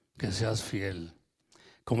 Que seas fiel.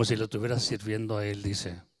 Como si lo estuvieras sirviendo a Él,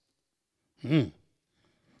 dice.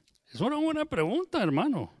 Es una buena pregunta,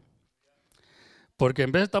 hermano. Porque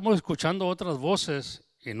en vez estamos escuchando otras voces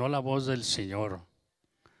y no la voz del Señor.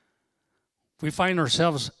 We find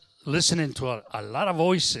ourselves listening to a lot of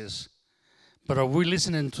voices, but are we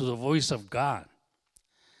listening to the voice of God?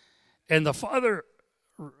 And the Father,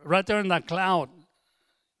 right there in that cloud,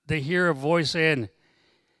 they hear a voice saying,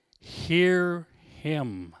 hear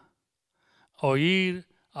Him. Oír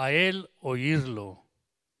a Él, oírlo.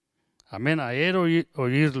 Amén, a Él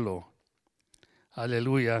oírlo.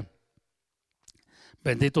 Aleluya.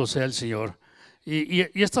 Bendito sea el Señor. Y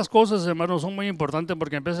estas cosas, hermanos, son muy importantes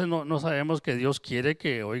porque a veces no sabemos que Dios quiere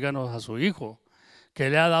que oíganos a su Hijo, que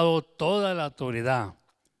le ha dado toda la autoridad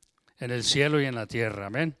en el cielo y en la tierra.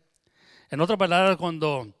 Amén. En otras palabras,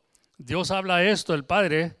 cuando Dios habla esto, el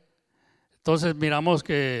Padre, entonces miramos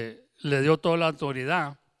que le dio toda la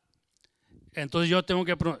autoridad. Entonces yo tengo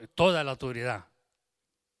que toda la autoridad.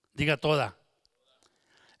 Diga toda.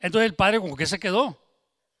 Entonces el Padre, ¿con qué se quedó?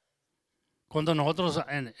 Cuando nosotros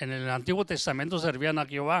en el Antiguo Testamento servían a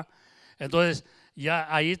Jehová, entonces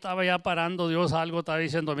ya ahí estaba ya parando Dios algo, estaba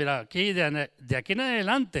diciendo, mira, aquí de aquí en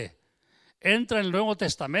adelante entra el Nuevo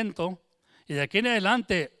Testamento y de aquí en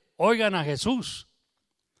adelante oigan a Jesús,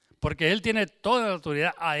 porque Él tiene toda la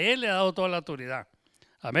autoridad, a Él le ha dado toda la autoridad.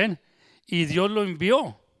 Amén. Y Dios lo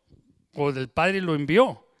envió, o el Padre lo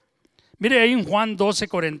envió. Mire ahí en Juan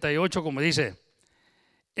 12:48 como dice,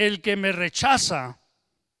 el que me rechaza,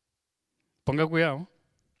 ponga cuidado,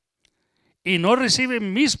 y no recibe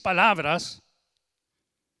mis palabras,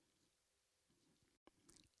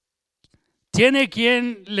 tiene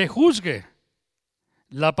quien le juzgue.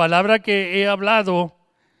 La palabra que he hablado,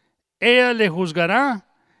 ella le juzgará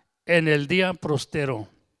en el día prostero.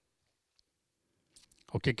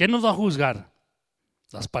 Ok, ¿qué nos va a juzgar?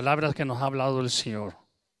 Las palabras que nos ha hablado el Señor.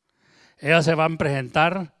 Ellas se van a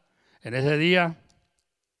presentar en ese día.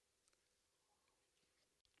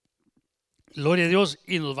 Gloria a Dios,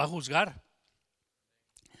 y nos va a juzgar.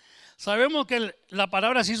 Sabemos que la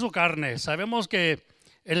palabra se hizo carne. Sabemos que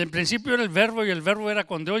en el principio era el verbo y el verbo era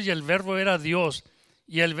con Dios y el verbo era Dios.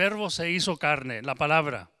 Y el verbo se hizo carne, la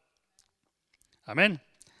palabra. Amén.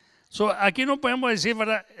 Aquí no podemos decir,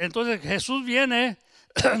 ¿verdad? Entonces Jesús viene,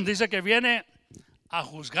 dice que viene a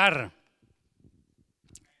juzgar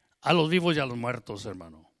a los vivos y a los muertos,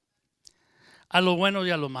 hermano. A los buenos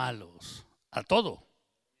y a los malos. A todo.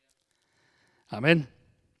 Amén.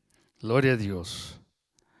 Gloria a Dios.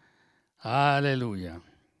 Aleluya.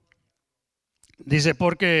 Dice,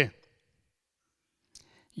 porque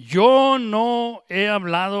yo no he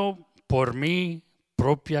hablado por mi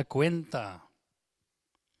propia cuenta.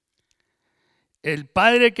 El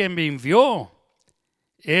Padre que me envió,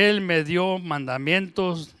 Él me dio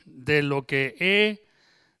mandamientos de lo que he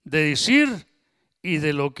de decir y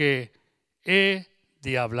de lo que he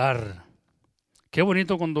de hablar. Qué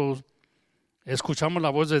bonito cuando escuchamos la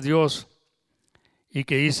voz de Dios y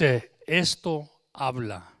que dice, esto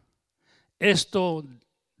habla, esto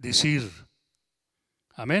decir.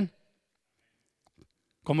 Amén.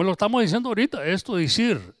 Como lo estamos diciendo ahorita, esto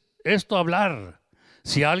decir, esto hablar.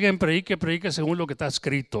 Si alguien predique, predique según lo que está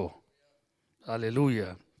escrito.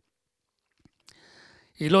 Aleluya.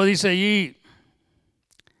 Y lo dice allí,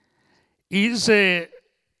 y dice,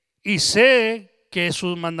 y sé que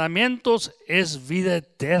sus mandamientos es vida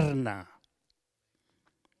eterna.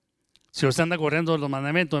 Si usted anda corriendo de los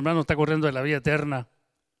mandamientos, hermano, está corriendo de la vida eterna.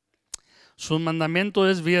 Sus mandamientos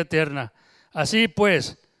es vida eterna. Así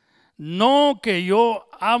pues, no que yo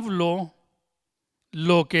hablo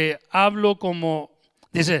lo que hablo como,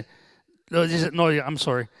 dice, No, I'm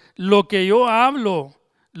sorry. Lo que yo hablo,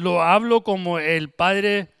 lo hablo como el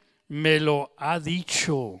Padre me lo ha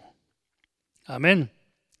dicho. Amén.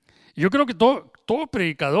 Yo creo que todo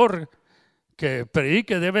predicador que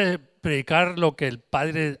predique debe predicar lo que el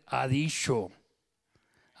Padre ha dicho.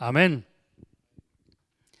 Amén.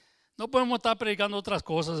 No podemos estar predicando otras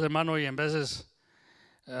cosas, hermano, y en veces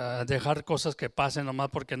dejar cosas que pasen nomás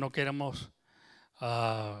porque no queremos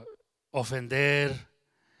ofender.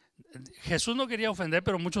 Jesús no quería ofender,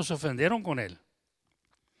 pero muchos se ofendieron con él.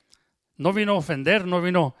 No vino a ofender,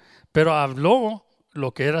 pero habló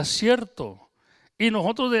lo que era cierto. Y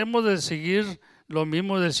nosotros debemos de seguir lo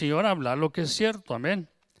mismo del Señor, hablar lo que es cierto. Amén.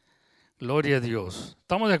 Gloria a Dios.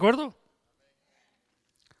 ¿Estamos de acuerdo?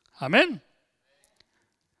 Amén.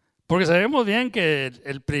 Porque sabemos bien que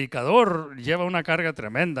el predicador lleva una carga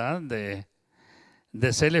tremenda de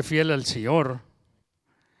serle fiel al Señor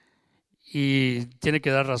y tiene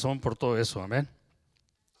que dar razón por todo eso. Amén.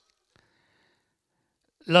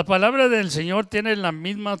 La palabra del Señor tiene la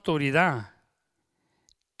misma autoridad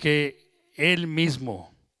que Él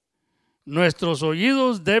mismo. Nuestros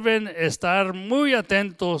oídos deben estar muy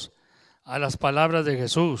atentos a las palabras de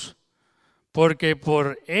Jesús, porque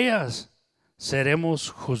por ellas seremos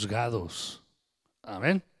juzgados.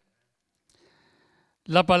 Amén.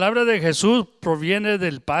 La palabra de Jesús proviene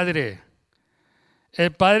del Padre.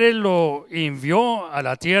 El Padre lo envió a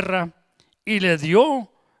la tierra y le dio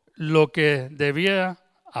lo que debía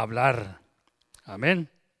hablar. Amén.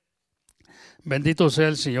 Bendito sea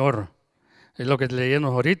el Señor. Es lo que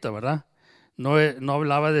leíamos ahorita, ¿verdad? No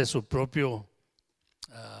hablaba de su propio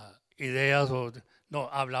ideas, no,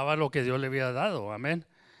 hablaba lo que Dios le había dado. Amén.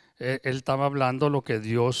 Él estaba hablando lo que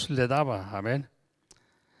Dios le daba. Amén.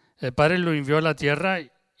 El Padre lo envió a la tierra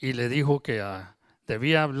y le dijo que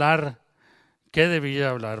debía hablar. ¿Qué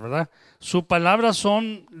debía hablar, verdad? Sus palabras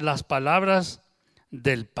son las palabras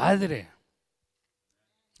del Padre.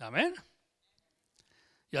 Amén.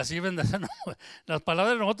 Y así vendrán. Las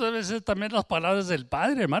palabras de nosotros deben ser también las palabras del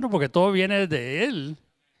Padre, hermano, porque todo viene de Él.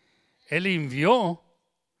 Él envió.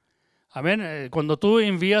 Amén. Cuando tú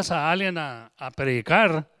envías a alguien a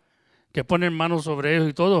predicar, que ponen manos sobre ellos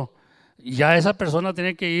y todo, ya esa persona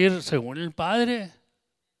tiene que ir según el Padre.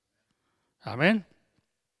 Amén.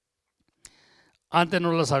 Antes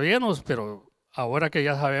no lo sabíamos, pero ahora que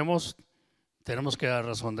ya sabemos, tenemos que dar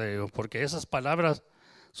razón de ello, porque esas palabras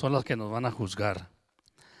son las que nos van a juzgar.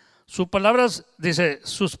 Sus palabras, dice,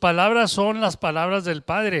 sus palabras son las palabras del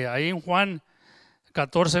Padre. Ahí en Juan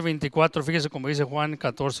 14:24, fíjese cómo dice Juan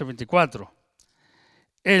 14:24.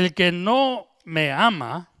 El que no me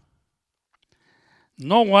ama,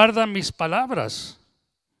 no guarda mis palabras.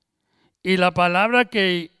 Y la palabra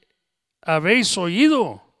que habéis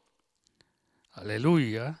oído,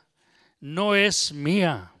 aleluya, no es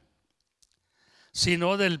mía,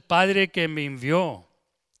 sino del Padre que me envió.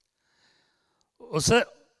 O sea,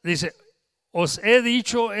 dice, os he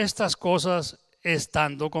dicho estas cosas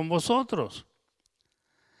estando con vosotros.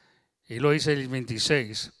 Y lo dice el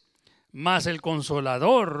 26. Mas el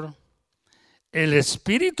Consolador, el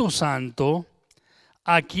Espíritu Santo,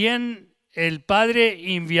 a quien el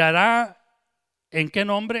Padre enviará, ¿en qué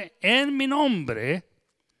nombre? En mi nombre.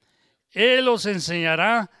 Él os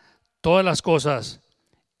enseñará todas las cosas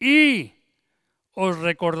y os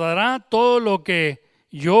recordará todo lo que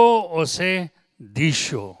yo os he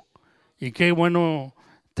dicho. Y qué bueno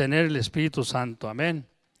tener el Espíritu Santo. Amén.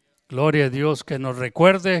 Gloria a Dios, que nos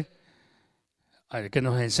recuerde, que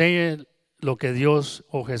nos enseñe lo que Dios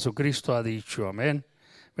o Jesucristo ha dicho. Amén.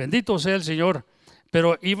 Bendito sea el Señor.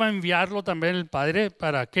 Pero iba a enviarlo también el Padre.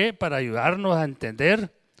 ¿Para qué? Para ayudarnos a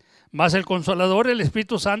entender. Mas el Consolador, el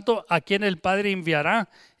Espíritu Santo, a quien el Padre enviará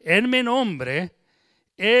en mi nombre,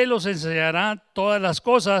 Él os enseñará todas las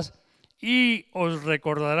cosas y os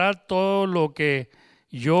recordará todo lo que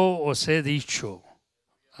yo os he dicho.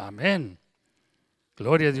 Amén.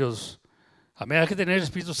 Gloria a Dios. Amén. Hay que tener el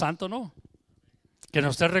Espíritu Santo, ¿no? Que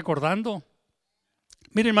nos esté recordando.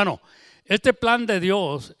 Mire, hermano, este plan de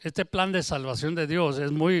Dios, este plan de salvación de Dios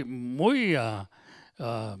es muy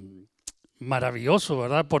maravilloso,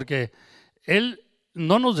 ¿verdad? Porque Él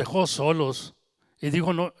no nos dejó solos y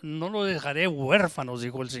dijo, no lo dejaré huérfanos,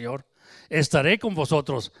 dijo el Señor, estaré con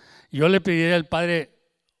vosotros. Yo le pediré al Padre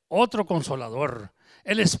otro consolador,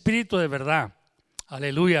 el Espíritu de verdad.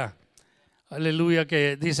 Aleluya, aleluya,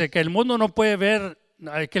 que dice que el mundo no puede ver,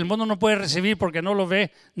 que el mundo no puede recibir porque no lo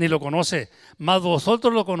ve ni lo conoce, mas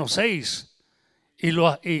vosotros lo conocéis y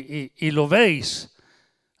lo veis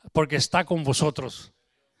porque está con vosotros.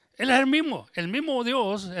 Él es el mismo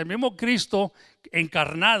Dios, el mismo Cristo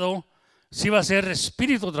encarnado, si iba a ser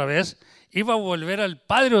espíritu otra vez, iba a volver al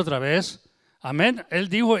Padre otra vez. Amén. Él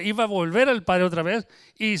dijo, iba a volver al Padre otra vez.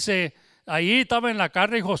 Y ahí estaba en la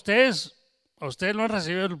carne y dijo, ustedes lo han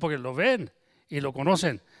recibido porque lo ven y lo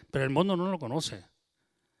conocen, pero el mundo no lo conoce.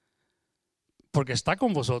 Porque está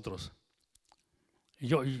con vosotros.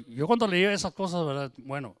 Yo cuando leí esas cosas, ¿verdad?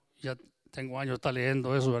 Bueno, ya tengo años de estar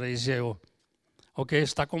leyendo eso, ¿verdad? Y decía yo, ok,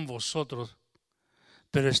 está con vosotros,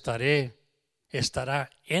 pero estará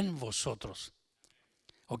en vosotros.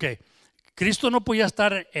 Ok, Cristo no podía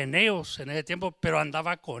estar en ellos en ese tiempo, pero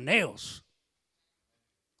andaba con ellos.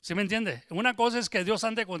 ¿Sí me entiende? Una cosa es que Dios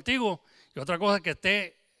ande contigo y otra cosa es que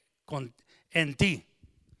esté en ti.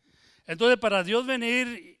 Entonces, para Dios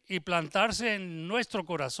venir y plantarse en nuestro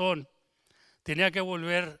corazón, tenía que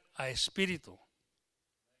volver a espíritu.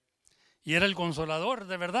 Y era el consolador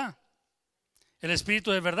de verdad. El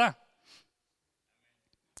espíritu de verdad.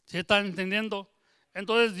 ¿Sí están entendiendo?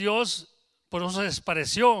 Entonces Dios por eso se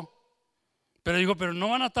despareció. Pero dijo, pero no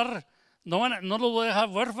van a estar, no los voy a dejar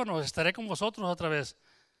huérfanos, estaré con vosotros otra vez.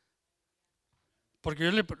 Porque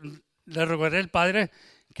yo le rogaré al Padre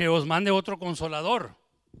que os mande otro consolador.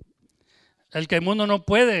 El que el mundo no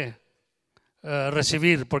puede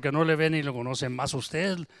recibir porque no le ven y lo conocen. Más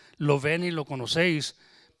ustedes lo ven y lo conocéis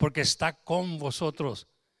porque está con vosotros.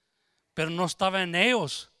 Pero no estaba en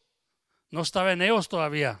ellos. No estaba en ellos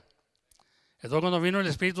todavía. Entonces cuando vino el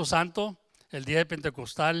Espíritu Santo, el día de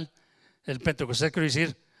Pentecostal, el Pentecostés quiero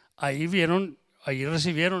decir, ahí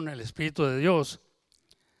recibieron el Espíritu de Dios.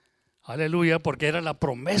 Aleluya, porque era la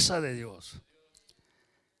promesa de Dios.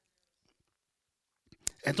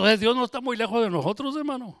 Entonces Dios no está muy lejos de nosotros,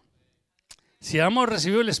 hermano. Si hemos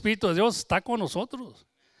recibido el Espíritu de Dios, está con nosotros.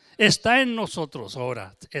 Está en nosotros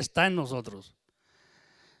ahora, está en nosotros.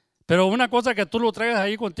 Pero una cosa que tú lo traigas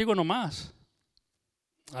ahí contigo nomás.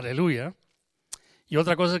 Aleluya. Y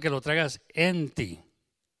otra cosa es que lo traigas en ti.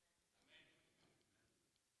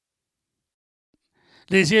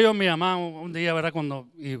 Le decía yo a mi mamá un día, ¿verdad?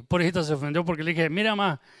 Y pobrecita se ofendió porque le dije, mira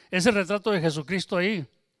mamá, ese retrato de Jesucristo ahí,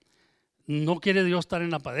 no quiere Dios estar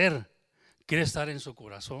en la pared, quiere estar en su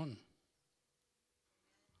corazón.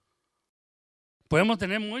 Podemos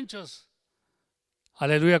tener muchas,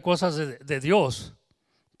 aleluya, cosas de Dios,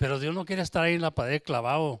 pero Dios no quiere estar ahí en la pared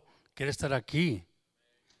clavado, quiere estar aquí.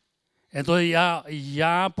 Entonces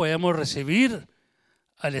ya podemos recibir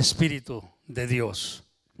al Espíritu de Dios.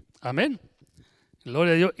 Amén.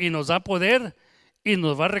 Gloria a Dios. Y nos da poder y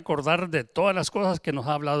nos va a recordar de todas las cosas que nos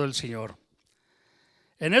ha hablado el Señor.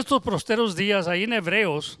 En estos posteros días, ahí en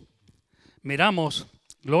Hebreos, miramos,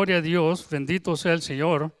 gloria a Dios, bendito sea el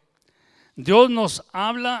Señor. Dios nos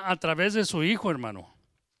habla a través de su Hijo, hermano.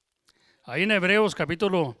 Ahí en Hebreos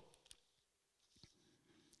capítulo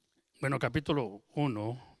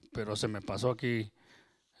 1, pero se me pasó aquí,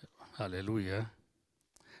 aleluya.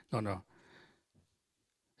 No.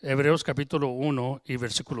 Hebreos capítulo 1 y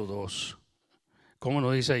versículo 2. ¿Cómo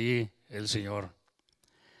nos dice allí el Señor?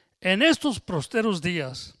 En estos posteros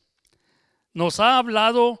días nos ha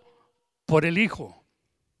hablado por el Hijo,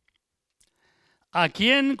 a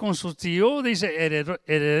quien constituyó, dice,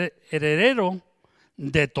 heredero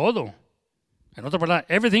de todo. En otra palabra,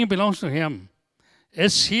 everything belongs to him.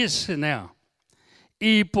 Es his now.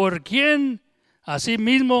 Y por quien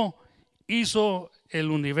asimismo hizo el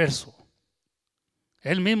universo.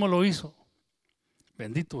 Él mismo lo hizo.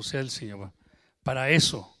 Bendito sea el Señor. Para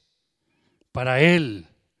eso, para Él,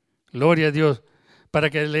 gloria a Dios, para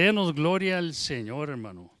que le demos gloria al Señor,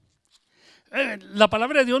 hermano. La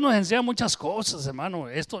palabra de Dios nos enseña muchas cosas, hermano.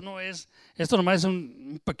 Esto nomás es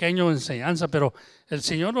un pequeño enseñanza, pero el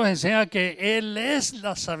Señor nos enseña que Él es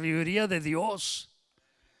la sabiduría de Dios.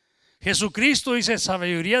 Jesucristo dice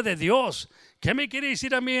sabiduría de Dios. ¿Qué me quiere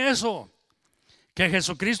decir a mí eso? Que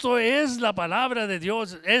Jesucristo es la palabra de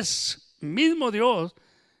Dios, es mismo Dios,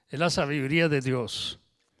 es la sabiduría de Dios.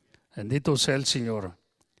 Bendito sea el Señor.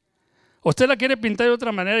 Usted la quiere pintar de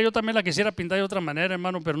otra manera, yo también la quisiera pintar de otra manera,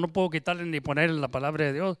 hermano, pero no puedo quitarle ni ponerle la palabra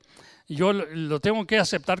de Dios. Yo lo tengo que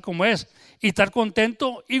aceptar como es y estar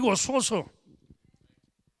contento y gozoso.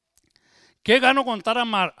 ¿Qué gano con estar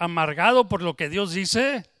amargado por lo que Dios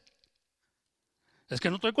dice? Es que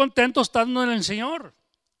no estoy contento estando en el Señor.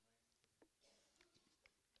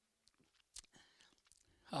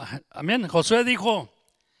 Amén. Josué dijo,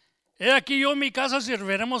 he aquí yo en mi casa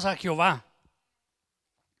serviremos a Jehová.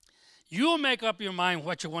 You make up your mind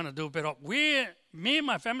what you want to do, but me and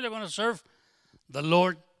my family are going to serve the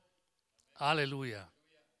Lord. Aleluya.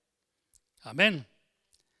 Amén.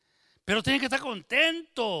 Pero tiene que estar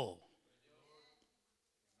contento.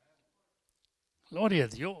 Gloria a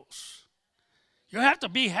Dios. You have to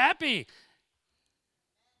be happy.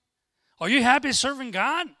 Are you happy serving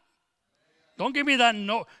God? Don't give me that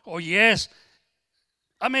no. Oh, yes.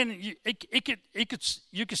 I mean,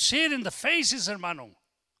 you could see it in the faces, hermano.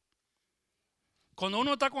 Cuando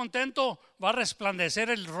uno está contento, va a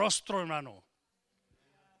resplandecer el rostro, hermano.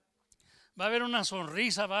 Va a haber una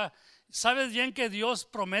sonrisa. Sabes bien que Dios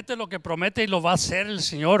promete lo que promete y lo va a hacer el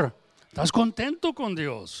Señor. ¿Estás contento con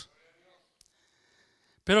Dios?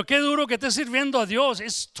 Pero qué duro que estés sirviendo a Dios.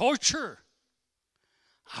 Es torture.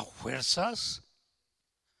 A fuerzas.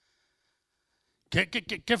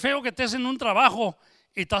 Qué feo que estés en un trabajo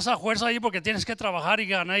y estás a fuerza ahí porque tienes que trabajar y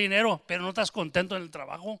ganar dinero, pero no estás contento en el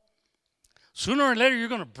trabajo. Sooner or later you're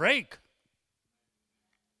going to break.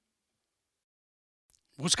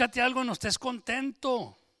 Búscate algo y no estés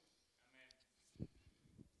contento.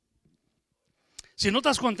 Si no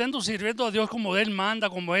estás contento sirviendo a Dios como Él manda,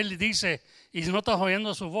 como Él dice, y si no estás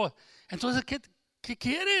oyendo su voz, entonces, ¿qué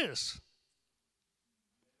quieres?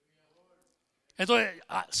 Entonces,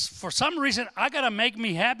 for some reason, I gotta make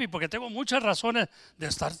me happy, porque tengo muchas razones de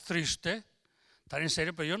estar triste, estar en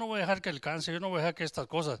serio, pero yo no voy a dejar que el cáncer, yo no voy a dejar que estas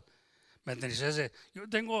cosas me entristecen. Yo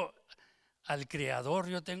tengo al Creador,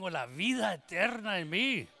 yo tengo la vida eterna en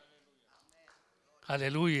mí.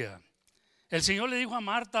 Aleluya. El Señor le dijo a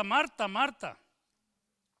Marta, Marta, Marta,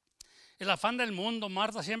 el afán del mundo.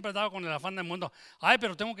 Marta siempre estaba con el afán del mundo. Ay,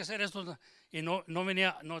 pero tengo que hacer esto. Y no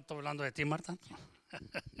venía, no estoy hablando de ti, Marta.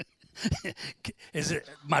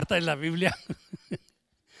 Marta en la Biblia.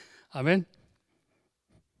 Amén.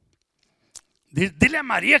 Dile a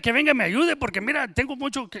María que venga y me ayude, porque mira, tengo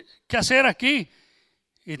mucho que hacer aquí.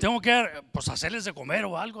 Y tengo que pues hacerles de comer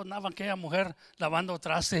o algo. Nada, aquella mujer lavando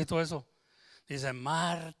trastes y todo eso. Dice,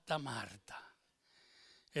 Marta, Marta,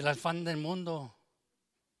 el afán del mundo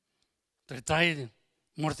te trae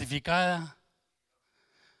mortificada,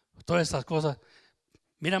 todas estas cosas.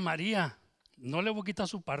 Mira, María, no le voy a quitar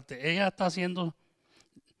su parte. Ella está haciendo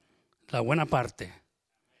la buena parte.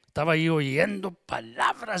 Estaba ahí oyendo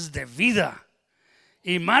palabras de vida.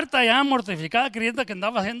 Y Marta ya mortificada, creyendo que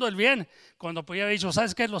andaba haciendo el bien, cuando podía haber dicho,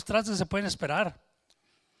 ¿sabes qué? Los trastes se pueden esperar.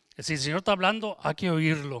 Si el Señor está hablando, hay que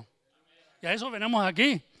oírlo. Y a eso venimos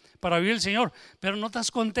aquí, para oír al Señor. Pero ¿no estás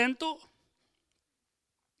contento?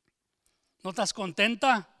 ¿No estás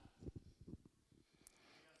contenta?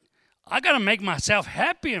 I gotta make myself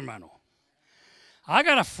happy, hermano. I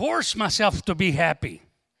gotta force myself to be happy.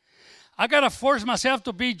 I gotta force myself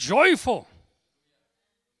to be joyful.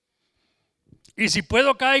 Y si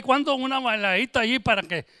puedo caer cuando una bailadita allí para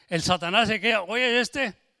que el Satanás se quede. Oye,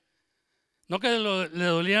 no que le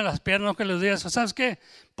dolían las piernas, no que le dolían. ¿Sabes qué?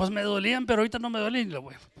 Pues me dolían, pero ahorita no me duelen.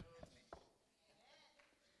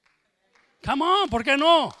 Come on, ¿por qué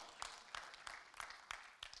no?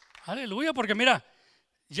 Aleluya, porque mira,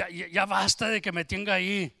 ya basta de que me tenga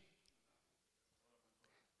ahí.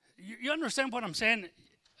 You understand what I'm saying?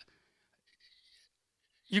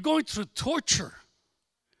 You're going through torture.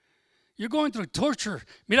 You're going through torture.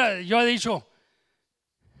 Mira, yo he dicho,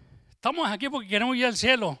 estamos aquí porque queremos ir al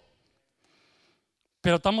cielo,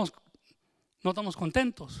 pero no estamos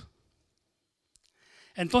contentos.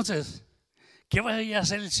 Entonces, ¿qué va a ir a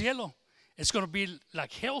hacer el cielo? It's going to be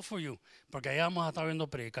like hell for you. Porque allá vamos a estar viendo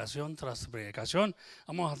predicación tras predicación.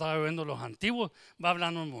 Vamos a estar viendo los antiguos. Va a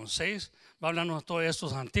hablarnos Moisés. Va a hablarnos todos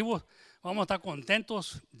estos antiguos. Vamos a estar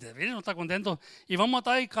contentos. Deberíamos estar contentos. Y vamos a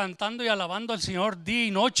estar ahí cantando y alabando al Señor día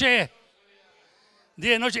y noche.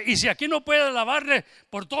 Día y noche. Y si aquí no puedes alabarle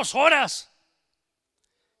por 2 horas,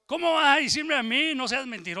 ¿cómo vas a decirme a mí? No seas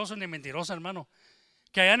mentiroso ni mentirosa, hermano.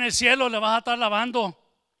 Que allá en el cielo le vas a estar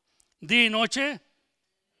alabando día y noche.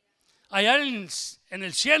 Allá en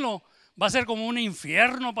el cielo va a ser como un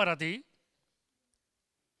infierno para ti.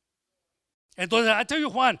 Entonces, I tell you,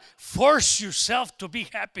 Juan, force yourself to be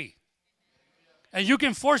happy. And you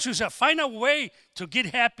can force yourself. Find a way to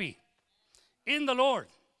get happy in the Lord.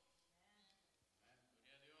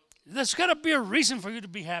 There's got to be a reason for you to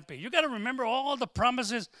be happy. You got to remember all the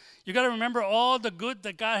promises. You got to remember all the good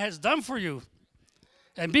that God has done for you.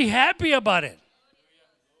 And be happy about it.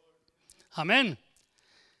 Amen.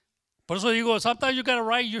 Por eso digo, sometimes you got to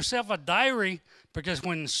write yourself a diary, because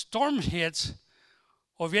when storm hits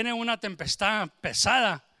o viene una tempestad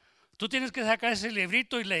pesada, tú tienes que sacar ese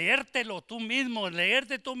librito y leértelo tú mismo,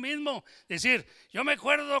 leerte tú mismo. Decir, yo me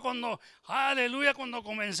acuerdo cuando, aleluya, cuando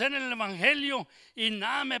comencé en el evangelio y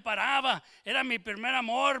nada me paraba. Era mi primer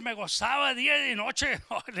amor, me gozaba día y noche.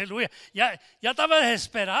 Aleluya. Ya estaba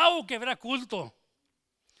desesperado que hubiera culto.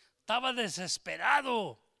 Estaba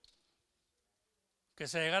desesperado que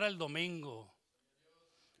se llegara el domingo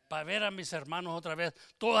para ver a mis hermanos otra vez,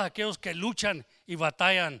 todos aquellos que luchan y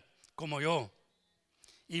batallan como yo,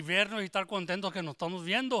 y vernos y estar contentos que nos estamos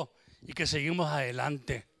viendo y que seguimos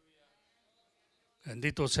adelante.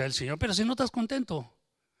 Bendito sea el Señor. Pero si no estás contento,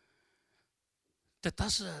 te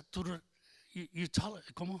estás,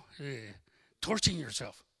 ¿cómo? Torturing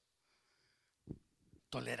yourself.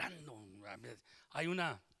 Tolerando. Hay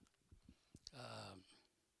una,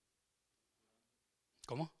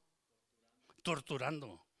 ¿cómo?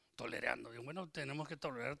 Torturando, tolerando. Y bueno, tenemos que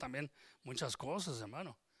tolerar también muchas cosas,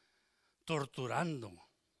 hermano. Torturando.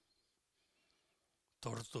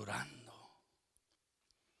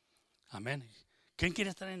 Amén. ¿Quién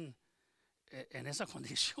quiere estar en esa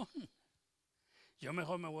condición? Yo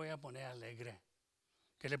mejor me voy a poner alegre.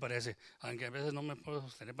 ¿Qué le parece? Aunque a veces no me puedo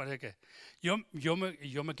sostener, parece que yo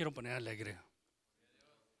me quiero poner alegre.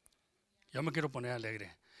 Yo me quiero poner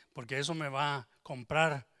alegre, porque eso me va a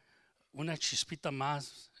comprar una chispita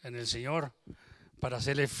más en el Señor para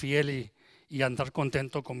serle fiel y andar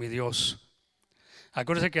contento con mi Dios.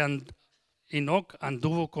 Acuérdense que Enoc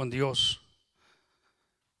anduvo con Dios.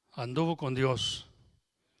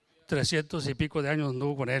 300 y pico de años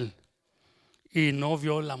anduvo con él y no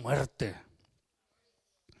vio la muerte,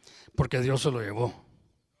 porque Dios se lo llevó.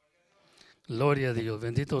 Gloria a Dios,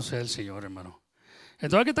 bendito sea el Señor, hermano.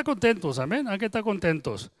 Entonces hay que estar contentos, amén, hay que estar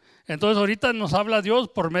contentos. Entonces ahorita nos habla Dios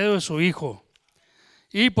por medio de su Hijo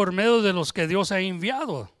y por medio de los que Dios ha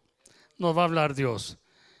enviado, nos va a hablar Dios.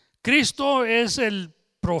 Cristo es el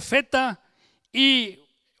profeta y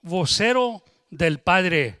vocero del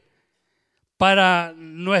Padre para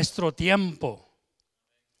nuestro tiempo.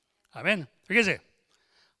 Amén. Fíjese,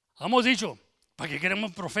 hemos dicho, ¿para qué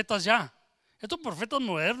queremos profetas ya? Estos profetas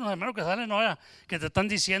modernos, hermano, que salen ahora, que te están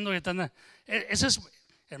diciendo, ese es,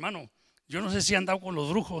 hermano, yo no sé si han dado con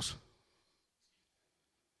los brujos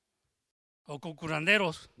o con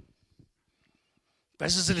curanderos.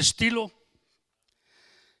 Ese es el estilo.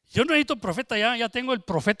 Yo no necesito profeta ya tengo el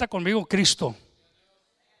profeta conmigo, Cristo.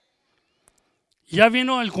 Ya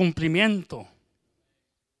vino el cumplimiento.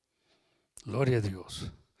 Gloria a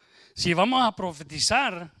Dios. Si vamos a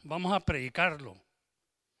profetizar, vamos a predicarlo.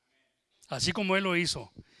 Así como Él lo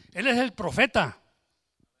hizo. Él es el profeta.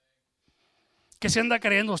 ¿Qué se anda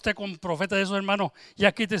creyendo usted con profeta de eso, hermano?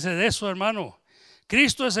 Ya quítese de eso, hermano.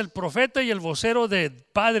 Cristo es el profeta y el vocero del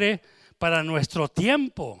Padre para nuestro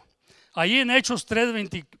tiempo. Allí en Hechos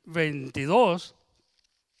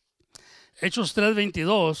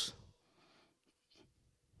 3:22,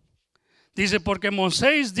 dice, porque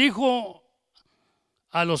Moisés dijo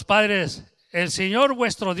a los padres, el Señor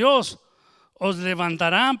vuestro Dios os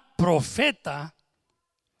levantará profeta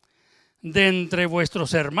de entre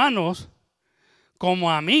vuestros hermanos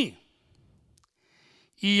como a mí,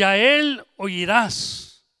 y a él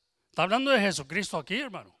oirás. Está hablando de Jesucristo aquí,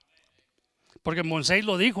 hermano, porque Moisés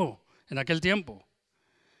lo dijo en aquel tiempo.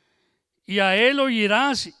 Y a él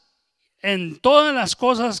oirás en todas las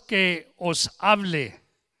cosas que os hable,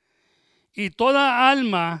 y toda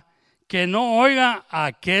alma que no oiga a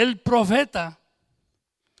aquel profeta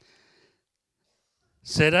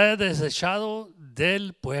será desechado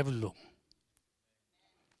del pueblo.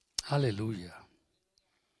 Aleluya.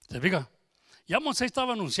 ¿Se fija? Ya Moisés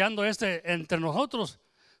estaba anunciando entre nosotros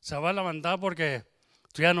se va a levantar porque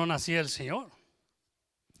ya no nacía el Señor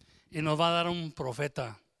y nos va a dar un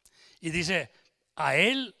profeta. Y dice, a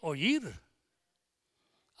él oír.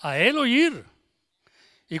 A él oír.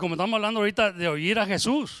 Y como estamos hablando ahorita de oír a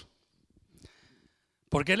Jesús,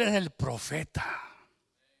 porque Él es el profeta.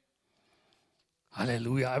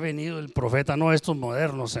 Aleluya, ha venido el profeta, no estos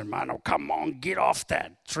modernos, hermano. Come on, get off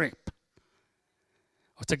that trip.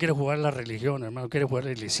 Usted quiere jugar la religión, hermano, quiere jugar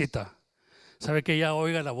la ilicita. Sabe que ya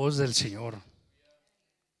oiga la voz del Señor.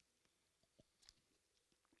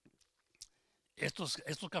 Estos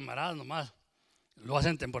camaradas nomás lo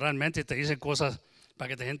hacen temporalmente y te dicen cosas para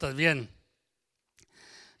que te sientas bien.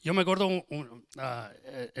 Yo me acuerdo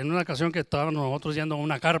en una ocasión que estábamos nosotros yendo a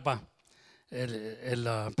una carpa,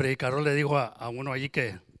 el predicador le dijo a uno allí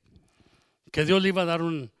que Dios le iba a dar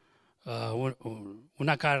una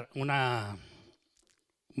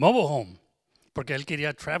mobile home, porque él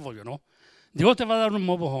quería travel, you know. Dios te va a dar un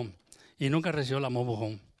mobile home y nunca recibió la mobile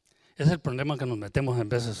home. Ese es el problema que nos metemos en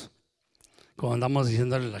veces cuando andamos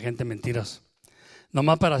diciéndole a la gente mentiras,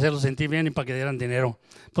 nomás para hacerlo sentir bien y para que dieran dinero.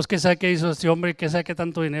 Pues ¿qué sabe qué hizo este hombre? ¿Qué sabe qué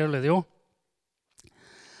tanto dinero le dio?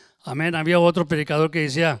 Amén. Había otro predicador que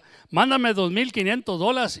decía, mándame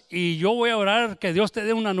 $2,500 y yo voy a orar que Dios te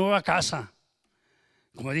dé una nueva casa.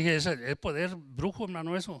 Como dije, es poder brujo,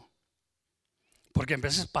 hermano, eso. Porque en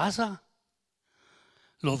veces pasa.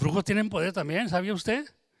 Los brujos tienen poder también, ¿sabía usted?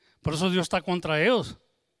 Por eso Dios está contra ellos.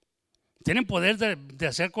 Tienen poder de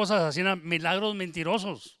hacer cosas así, milagros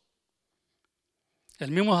mentirosos. El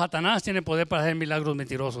mismo Satanás tiene poder para hacer milagros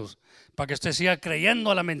mentirosos, para que usted siga creyendo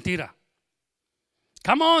a la mentira.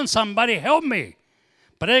 Come on, somebody, help me.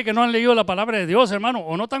 Parece que no han leído la palabra de Dios, hermano,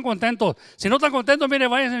 o no están contentos. Si no están contentos, mire,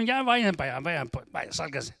 váyanse ya, váyanse para allá, vayan,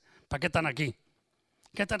 sálganse. ¿Para qué están aquí?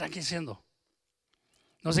 ¿Qué están aquí haciendo?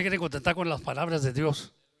 No se quieren contentar con las palabras de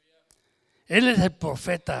Dios. Él es el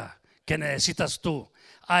profeta que necesitas tú.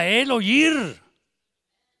 A Él oír.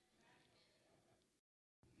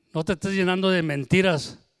 No te estés llenando de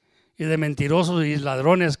mentiras y de mentirosos y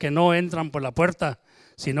ladrones que no entran por la puerta,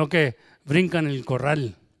 sino que brincan el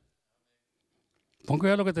corral. Pongo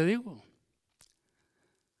ya lo que te digo.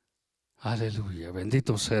 Aleluya,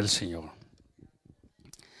 bendito sea el Señor.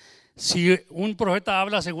 Si un profeta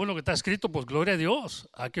habla según lo que está escrito, pues gloria a Dios,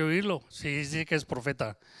 hay que oírlo. Sí, dice que es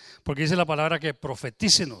profeta, porque dice la palabra que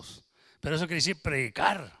profetícenos, pero eso quiere decir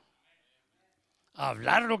predicar,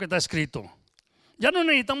 hablar lo que está escrito. Ya no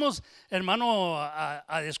necesitamos, hermano,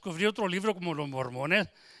 a descubrir otro libro como los mormones,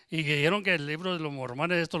 y dijeron que el libro de los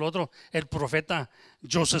mormones, esto, lo otro, el profeta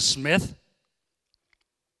Joseph Smith,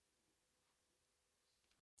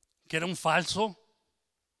 que era un falso,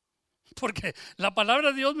 porque la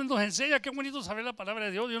palabra de Dios nos enseña. Qué bonito saber la palabra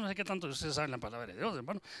de Dios. Yo no sé qué tanto ustedes saben la palabra de Dios,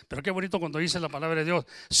 hermano, pero qué bonito cuando dice la palabra de Dios: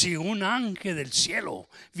 si un ángel del cielo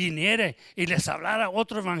viniere y les hablara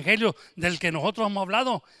otro evangelio del que nosotros hemos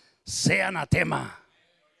hablado, sea anatema,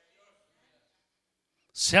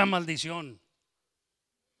 sea maldición.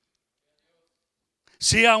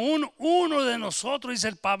 Si aún uno de nosotros, dice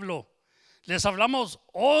el Pablo, les hablamos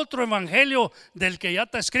otro evangelio del que ya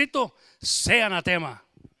está escrito, sea anatema.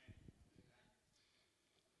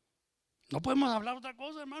 No podemos hablar otra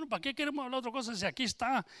cosa, hermano. ¿Para qué queremos hablar otra cosa si aquí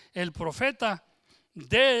está el profeta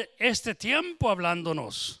de este tiempo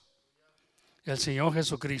hablándonos? El Señor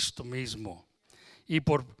Jesucristo mismo. Y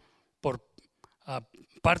por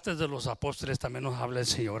partes de los apóstoles también nos habla el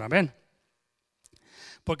Señor. Amén.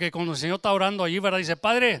 Porque cuando el Señor está orando allí, ¿verdad? Dice: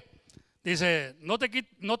 Padre, dice, no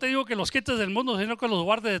te digo que los quites del mundo, sino que los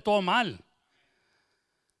guardes de todo mal.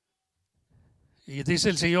 Y dice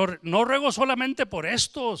el Señor: no ruego solamente por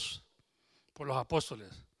estos, por los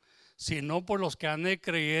apóstoles, sino por los que han de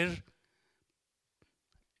creer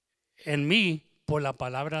en mí por la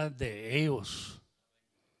palabra de ellos.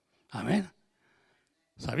 Amén.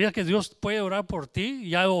 ¿Sabías que Dios puede orar por ti?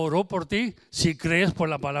 Ya oró por ti si crees por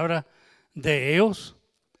la palabra de ellos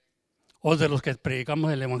o de los que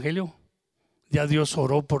predicamos el evangelio. Ya Dios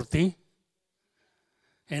oró por ti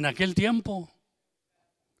en aquel tiempo.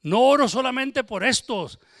 No oro solamente por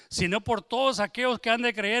estos, sino por todos aquellos que han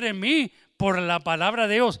de creer en mí por la palabra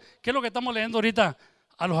de Dios. ¿Qué es lo que estamos leyendo ahorita?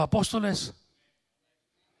 A los apóstoles.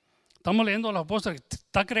 Estamos leyendo a los apóstoles.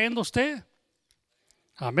 ¿Está creyendo usted?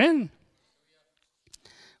 Amén.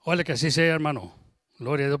 Oye, que así sea, hermano.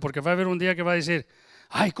 Gloria a Dios, porque va a haber un día que va a decir: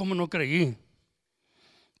 ay, cómo no creí.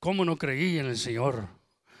 Cómo no creí en el Señor.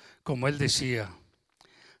 Como Él decía.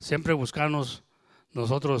 Siempre buscarnos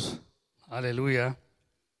nosotros. Aleluya.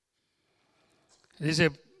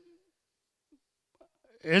 Dice: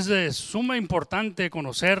 es de suma importante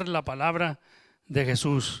conocer la palabra de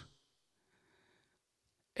Jesús.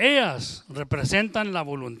 Ellas representan la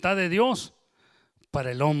voluntad de Dios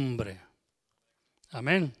para el hombre.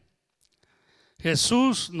 Amén.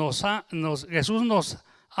 Jesús nos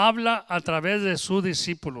habla a través de sus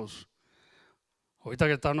discípulos. Ahorita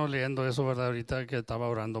que estamos leyendo eso, ¿verdad? Ahorita que estaba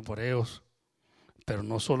orando por ellos. Pero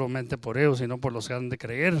no solamente por ellos, sino por los que han de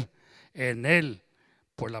creer en Él,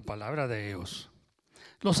 por la palabra de ellos.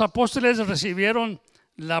 Los apóstoles recibieron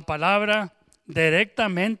la palabra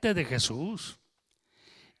directamente de Jesús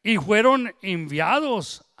y fueron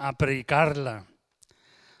enviados a predicarla.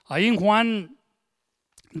 Ahí en Juan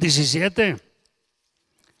 17,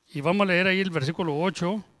 y vamos a leer ahí el versículo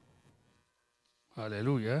 8.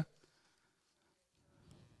 Aleluya.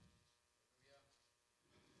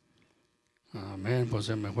 Amén, pues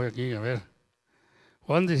se me fue aquí, a ver.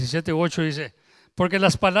 Juan 17, 8 dice: porque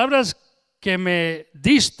las palabras que me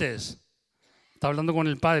distes, está hablando con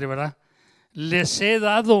el Padre, ¿verdad? Les he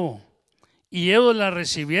dado, y ellos las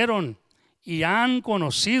recibieron y han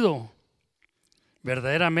conocido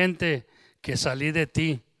verdaderamente que salí de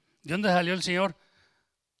ti. ¿De dónde salió el Señor?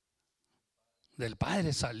 Del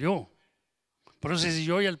Padre salió. Por eso si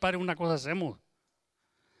yo y el Padre una cosa hacemos.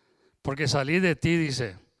 Porque salí de ti,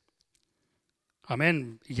 dice.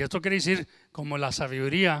 Amén. Y esto quiere decir como la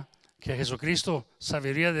sabiduría, que Jesucristo,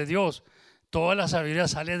 sabiduría de Dios. Toda la sabiduría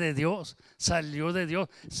sale de Dios, salió de Dios.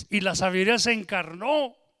 Y la sabiduría se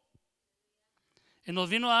encarnó y nos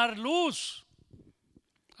vino a dar luz.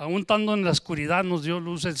 Aún estando en la oscuridad nos dio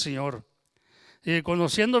luz el Señor. Y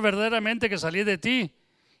conociendo verdaderamente que salí de ti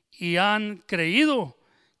y han creído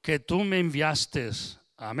que tú me enviaste.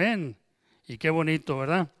 Amén. Y qué bonito,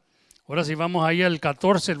 ¿verdad? Ahora si vamos ahí al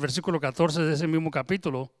 14, el versículo 14 de ese mismo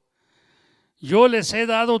capítulo. Yo les he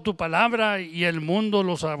dado tu palabra y el mundo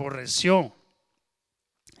los aborreció,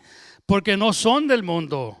 porque no son del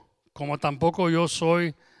mundo, como tampoco yo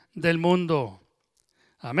soy del mundo.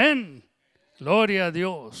 Amén. Gloria a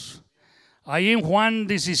Dios. Ahí en Juan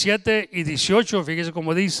 17 y 18, fíjese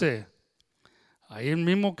cómo dice, ahí en el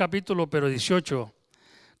mismo capítulo, pero 18.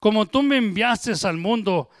 Como tú me enviaste al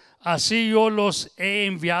mundo, así yo los he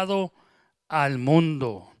enviado al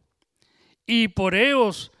mundo. Y por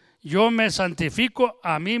ellos yo me santifico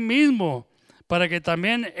a mí mismo, para que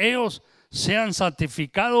también ellos sean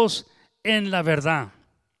santificados en la verdad.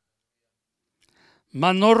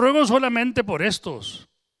 Mas no ruego solamente por estos,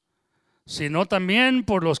 sino también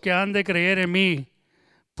por los que han de creer en mí,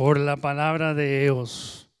 por la palabra de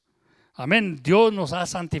ellos. Amén. Dios nos ha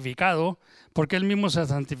santificado, porque Él mismo se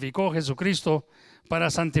santificó, Jesucristo,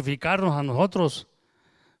 para santificarnos a nosotros,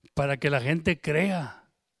 para que la gente crea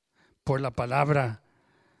por la palabra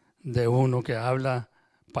de uno que habla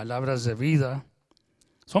palabras de vida.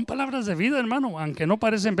 Son palabras de vida, hermano, aunque no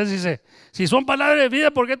parecen. Dice, si son palabras de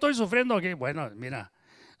vida, ¿por qué estoy sufriendo aquí? Bueno, mira,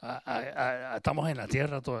 estamos en la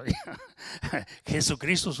tierra todavía.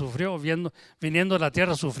 Jesucristo sufrió, viniendo a la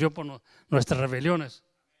tierra, sufrió por nuestras rebeliones.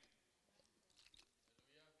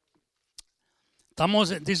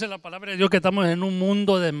 Dice la palabra de Dios que estamos en un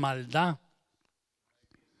mundo de maldad.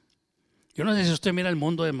 Yo no sé si usted mira el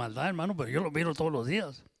mundo de maldad, hermano, pero yo lo miro todos los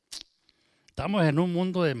días. Estamos en un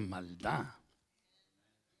mundo de maldad.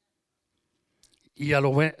 Y a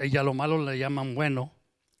lo malo le llaman bueno.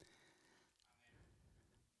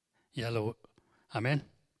 Amén.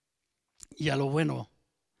 Y a lo bueno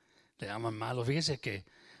le llaman malo. Fíjese que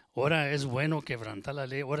ahora es bueno quebrantar la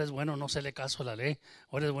ley, ahora es bueno no hacerle caso a la ley,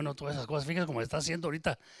 ahora es bueno todas esas cosas. Fíjese cómo está haciendo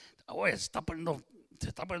ahorita. Se está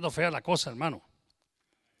poniendo fea la cosa, hermano.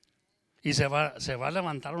 Y se va a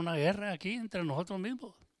levantar una guerra aquí entre nosotros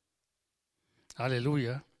mismos.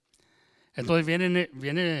 Aleluya. Entonces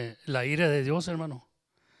viene la ira de Dios, hermano.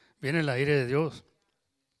 Viene la ira de Dios.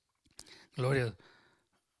 Gloria.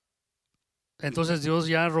 Entonces Dios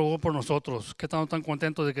ya rogó por nosotros. ¿Qué estamos tan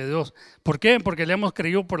contentos de que Dios? ¿Por qué? Porque le hemos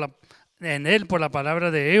creído en Él por la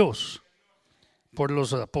palabra de ellos, por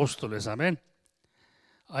los apóstoles. Amén.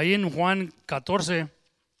 Ahí en Juan 14,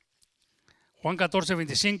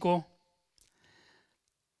 25.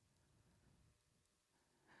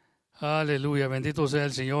 Aleluya, bendito sea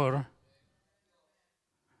el Señor.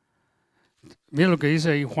 Mira lo que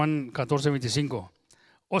dice ahí Juan 14, 25.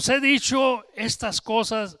 Os he dicho estas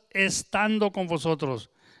cosas estando con vosotros.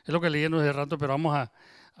 Es lo que leímos hace rato, pero vamos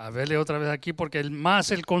a verle otra vez aquí, porque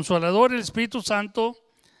el Consolador, el Espíritu Santo,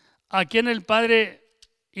 a quien el Padre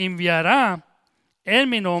enviará en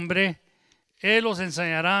mi nombre, Él os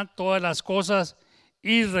enseñará todas las cosas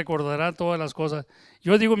y recordará todas las cosas.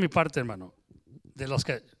 Yo digo mi parte, hermano, de las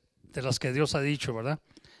que Dios ha dicho, ¿verdad?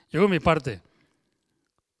 Yo digo mi parte.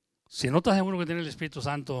 Si no estás seguro que tiene el Espíritu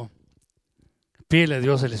Santo, pídele a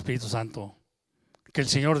Dios el Espíritu Santo. Que el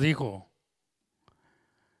Señor dijo,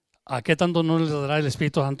 ¿a qué tanto no les dará el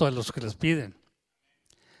Espíritu Santo a los que les piden?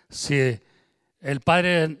 Si el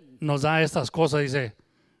Padre nos da estas cosas, dice,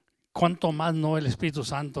 ¿cuánto más no el Espíritu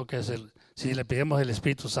Santo, que es si le pedimos el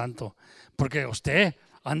Espíritu Santo? Porque usted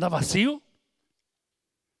anda vacío.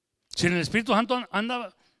 Si el Espíritu Santo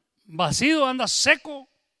anda vacío, anda seco.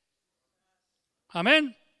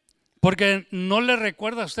 Amén. Porque no le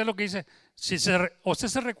recuerda a usted lo que dice. Usted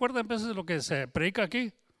se recuerda en veces de lo que se predica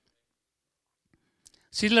aquí.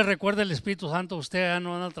 Si le recuerda el Espíritu Santo, usted ya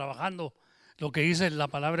no anda trabajando lo que dice la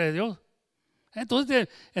palabra de Dios. Entonces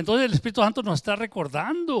el Espíritu Santo nos está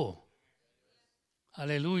recordando.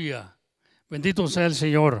 Aleluya. Bendito sea el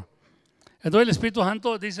Señor. Entonces el Espíritu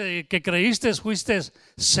Santo dice que creíste, fuiste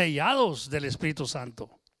sellados del Espíritu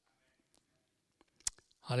Santo.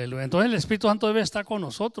 Aleluya. Entonces el Espíritu Santo debe estar con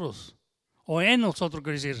nosotros. O en nosotros,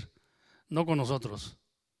 quiero decir. No con nosotros.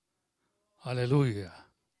 Aleluya.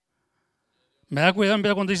 Me da cuidado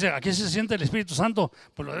cuando dice, aquí se siente el Espíritu Santo.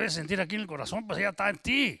 Pues lo debes sentir aquí en el corazón, pues ya está en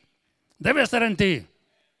ti. Debe estar en ti.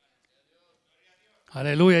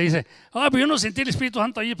 Aleluya. Dice, pues yo no sentí el Espíritu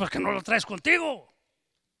Santo allí porque no lo traes contigo.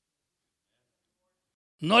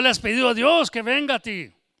 No le has pedido a Dios que venga a ti.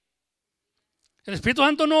 El Espíritu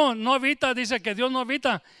Santo no habita, dice que Dios no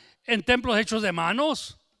habita en templos hechos de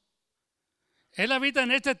manos. Él habita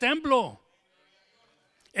en este templo,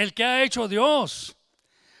 el que ha hecho Dios.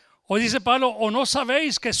 Hoy dice Pablo, ¿o no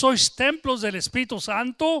sabéis que sois templos del Espíritu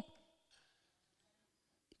Santo?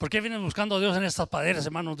 ¿Por qué vienen buscando a Dios en estas paredes,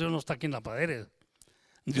 hermanos? Dios no está aquí en las paredes.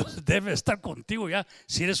 Dios debe estar contigo ya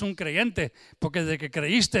si eres un creyente, porque desde que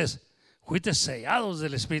creíste, fuiste sellados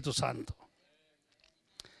del Espíritu Santo.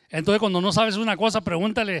 Entonces, cuando no sabes una cosa,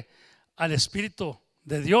 pregúntale al Espíritu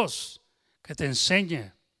de Dios que te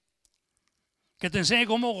enseñe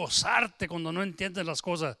cómo gozarte cuando no entiendes las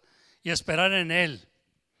cosas y esperar en Él.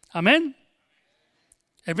 Amén.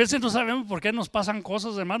 A veces no sabemos por qué nos pasan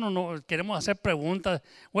cosas, hermano. No queremos hacer preguntas.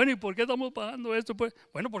 Bueno, ¿y por qué estamos pagando esto? Pues,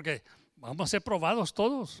 bueno, porque vamos a ser probados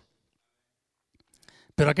todos.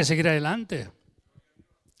 Pero hay que seguir adelante.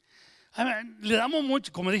 Le damos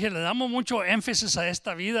mucho, como dije, le damos mucho énfasis a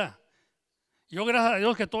esta vida. Yo, gracias a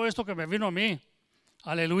Dios, que todo esto que me vino a mí,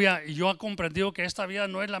 aleluya, y yo he comprendido que esta vida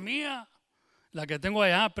no es la mía, la que tengo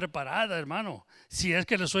allá preparada, hermano. Si es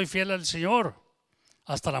que le soy fiel al Señor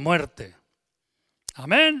hasta la muerte.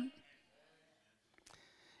 Amén.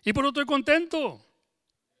 Y por otro estoy contento.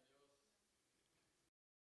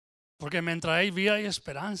 Porque mientras hay vida hay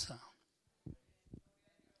esperanza.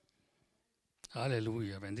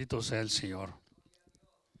 Aleluya, bendito sea el Señor.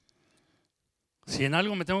 Si en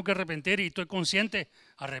algo me tengo que arrepentir y estoy consciente,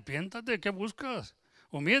 arrepiéntate, ¿qué buscas?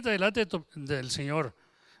 Humíllate delante del Señor.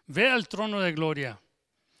 Ve al trono de gloria.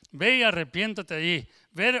 Ve y arrepiéntate allí.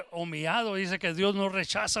 Ver humillado, dice que Dios no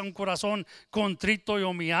rechaza un corazón contrito y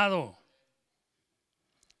humillado.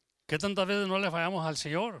 ¿Qué tantas veces no le fallamos al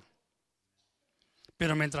Señor?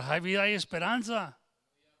 Pero mientras hay vida hay esperanza.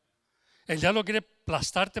 El diablo quiere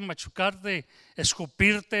aplastarte, machucarte,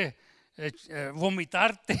 escupirte,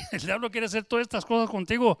 vomitarte. El diablo quiere hacer todas estas cosas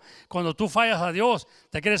contigo. Cuando tú fallas a Dios,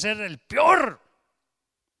 te quiere ser el peor.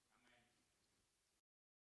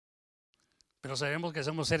 Pero sabemos que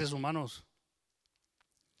somos seres humanos.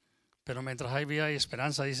 Pero mientras hay vida y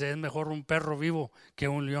esperanza, dice, es mejor un perro vivo que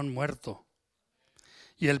un león muerto.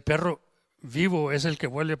 Y el perro vivo es el que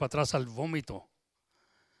vuelve para atrás al vómito.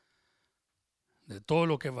 De todo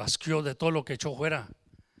lo que vasquió, de todo lo que echó fuera,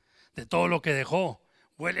 de todo lo que dejó,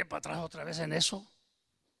 vuelve para atrás otra vez en eso.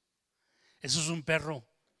 Eso es un perro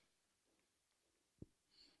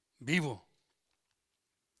vivo.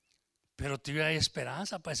 Pero todavía hay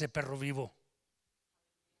esperanza para ese perro vivo.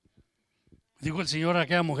 Dijo el Señor a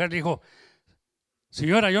aquella mujer, dijo,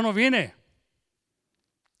 señora, yo no vine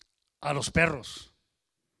a los perros.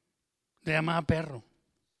 Le llamaba perro,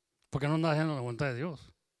 porque no anda haciendo la voluntad de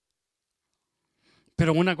Dios.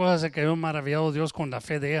 Pero una cosa se quedó maravillado Dios con la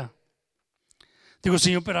fe de ella. Digo,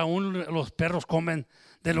 Señor, pero aún los perros comen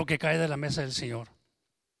de lo que cae de la mesa del Señor.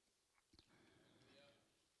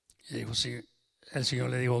 Y dijo, sí, el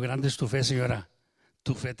Señor le dijo, grande es tu fe, señora,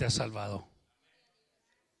 tu fe te ha salvado.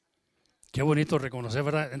 Qué bonito reconocer,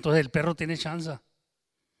 ¿verdad? Entonces el perro tiene chance.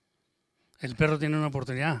 El perro tiene una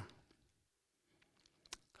oportunidad.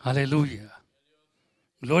 Aleluya.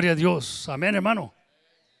 Gloria a Dios. Amén, hermano.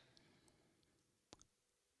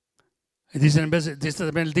 Y dice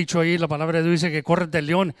también el dicho ahí, la palabra de Dios dice que corren del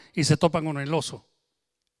león y se topan con el oso.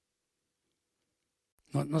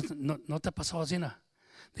 ¿No te ha pasado así nada?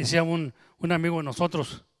 Decía un amigo de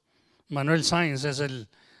nosotros, Manuel Sainz, es el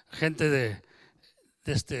gente de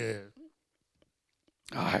este.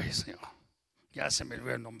 Ay, Señor, ya se me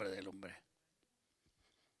olvidó el nombre del hombre.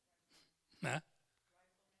 ¿Eh?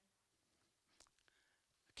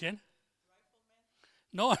 ¿Quién?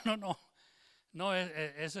 No. No,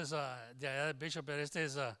 ese es de allá de Bishop, pero este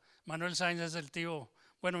es Manuel Sainz, es el tío.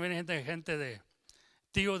 Bueno, viene gente de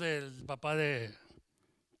tío del papá de.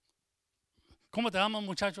 ¿Cómo te llamas,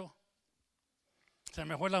 muchacho? Se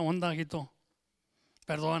me fue la onda, hijito.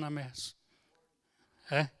 Perdóname.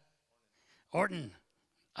 Orton.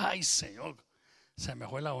 Ay, Señor, se me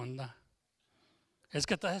fue la onda. Es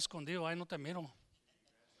que estás escondido, ay, no te miro.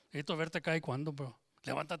 Necesito verte cada y cuando, pero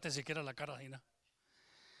levántate siquiera la cara, Gina.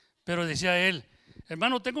 Pero decía él,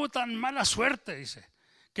 hermano, tengo tan mala suerte, dice,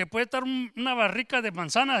 que puede estar una barrica de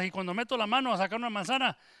manzanas y cuando meto la mano a sacar una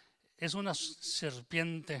manzana, es una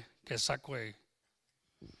serpiente que saco ahí.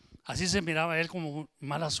 Así se miraba él como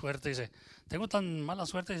mala suerte, dice, tengo tan mala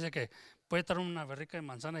suerte, dice, que puede estar una barrica de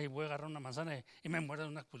manzanas y voy a agarrar una manzana y me muerde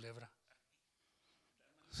una culebra.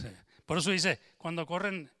 Sí. Por eso dice, cuando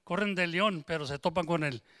corren del león, pero se topan con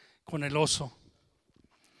el oso.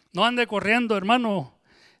 No ande corriendo, hermano,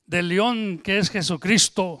 del león que es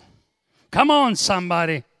Jesucristo. Come on,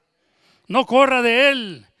 somebody. No corra de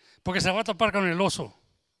él, porque se va a topar con el oso.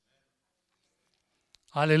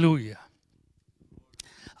 Aleluya.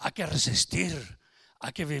 Hay que resistir,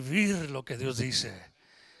 hay que vivir lo que Dios dice.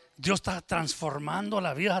 Dios está transformando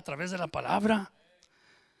la vida a través de la palabra.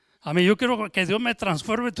 A mí yo quiero que Dios me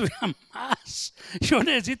transforme todavía más. Yo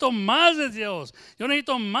necesito más de Dios. Yo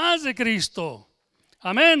necesito más de Cristo.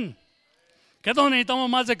 Amén. ¿Qué necesitamos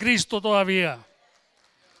más de Cristo todavía?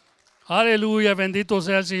 Aleluya, bendito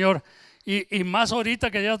sea el Señor. Y más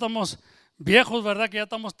ahorita que ya estamos viejos, ¿verdad? Que ya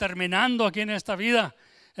estamos terminando aquí en esta vida.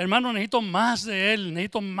 Hermano, necesito más de Él,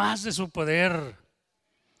 necesito más de su poder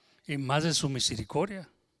y más de su misericordia.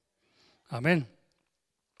 Amén.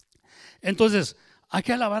 Entonces, hay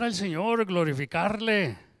que alabar al Señor,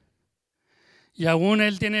 glorificarle. Y aún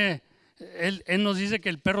Él nos dice que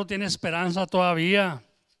el perro tiene esperanza todavía.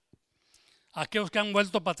 Aquellos que han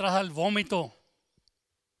vuelto para atrás al vómito.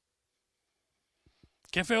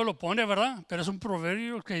 Qué feo lo pone, ¿verdad? Pero es un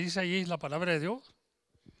proverbio que dice allí la palabra de Dios.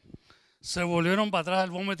 Se volvieron para atrás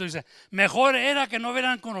al vómito y dice, mejor era que no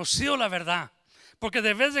hubieran conocido la verdad. Porque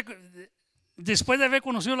después de haber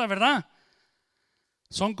conocido la verdad,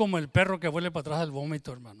 son como el perro que vuelve para atrás al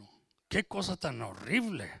vómito, hermano. Qué cosa tan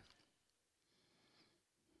horrible.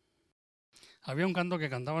 Había un canto que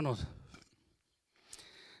cantábamos,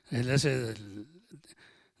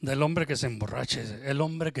 del hombre que se emborracha. El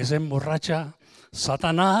hombre que se emborracha,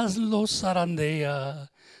 Satanás lo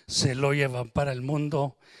zarandea, se lo lleva para el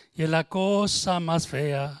mundo y es la cosa más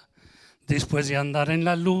fea. Después de andar en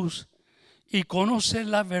la luz y conocer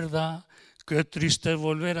la verdad, qué triste es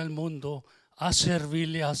volver al mundo a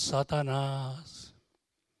servirle a Satanás.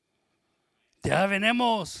 Ya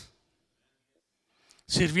venimos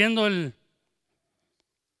sirviendo el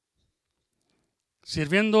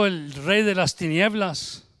rey de las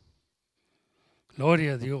tinieblas.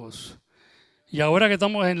 Gloria a Dios. Y ahora que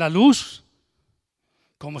estamos en la luz,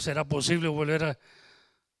 ¿cómo será posible volver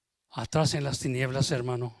atrás en las tinieblas,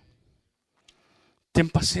 hermano? Ten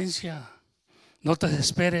paciencia, no te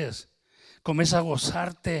desesperes. Comienza a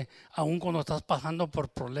gozarte aún cuando estás pasando por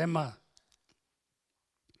problemas.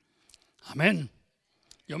 Amén.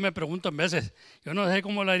 Yo me pregunto en veces, yo no sé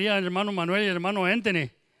cómo lo haría el hermano Manuel y el hermano Anthony,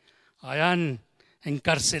 allá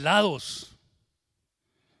encarcelados.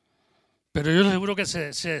 Pero yo seguro que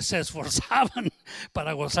se esforzaban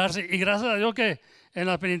para gozarse. Y gracias a Dios que en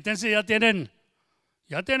la penitencia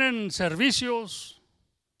ya tienen servicios.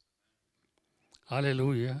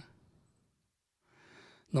 Aleluya.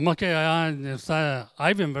 Nomás que allá está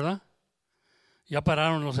Ivan, ¿verdad? Ya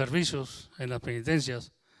pararon los servicios en las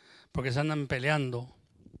penitencias porque se andan peleando.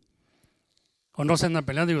 O no se andan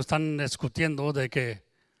peleando, están discutiendo de que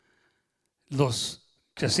los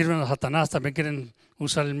que sirven a Satanás también quieren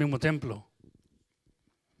usar el mismo templo.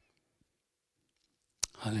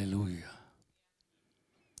 Aleluya.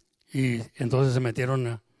 Y entonces se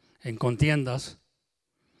metieron en contiendas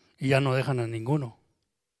y ya no dejan a ninguno.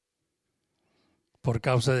 Por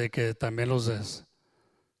causa de que también los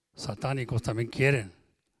satánicos también quieren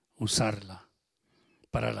usarla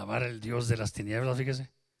para alabar al Dios de las tinieblas,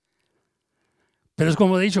 fíjese. Pero es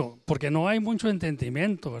como he dicho, porque no hay mucho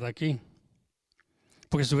entendimiento, ¿verdad? Aquí.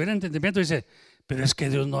 Porque si hubiera entendimiento, dice, pero es que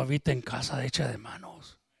Dios no habita en casa hecha de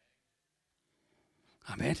manos.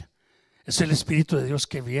 Amén. Es el Espíritu de Dios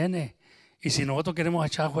que viene. Y si nosotros queremos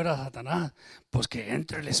echar fuera a Satanás, pues que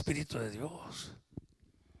entre el Espíritu de Dios.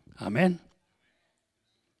 Amén.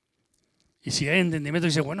 Y si hay entendimiento,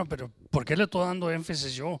 dice, bueno, pero ¿por qué le estoy dando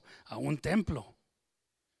énfasis yo a un templo?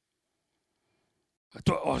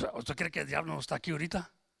 ¿Usted cree que el diablo no está aquí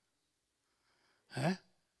ahorita?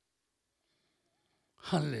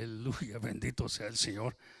 Aleluya, bendito sea el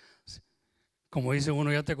Señor. Como dice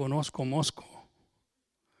uno, ya te conozco, mosco.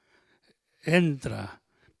 Entra,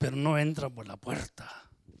 pero no entra por la puerta,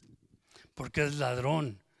 porque es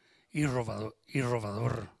ladrón y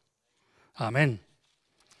robador. Amén.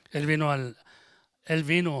 Él vino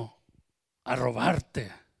a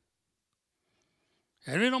robarte.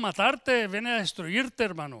 Él vino a matarte, viene a destruirte,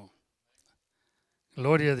 hermano.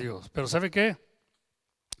 Gloria a Dios. Pero ¿sabe qué?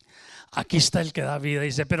 Aquí está el que da vida.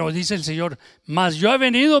 Dice, pero dice el Señor, mas yo he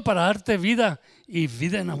venido para darte vida y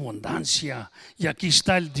vida en abundancia. Y aquí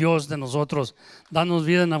está el Dios de nosotros, danos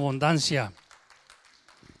vida en abundancia.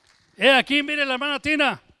 Aquí, mire la hermana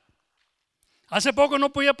Tina. Hace poco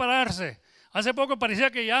no podía pararse. Hace poco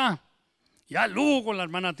parecía que ya luego con la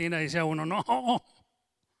hermana Tina, decía uno, no.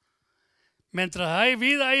 Mientras hay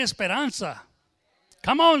vida, hay esperanza.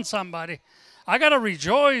 Come on, somebody. I gotta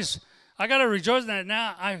rejoice. That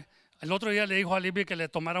now el otro día le dijo a Libby que le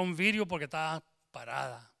tomara un video porque estaba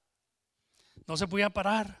parada. No se podía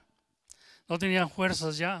parar. No tenía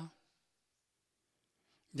fuerzas ya.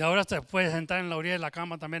 Y ahora se puede sentar en la orilla de la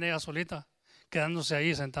cama también ella solita, quedándose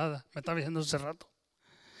ahí sentada. Me estaba diciendo hace rato.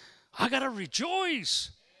 I gotta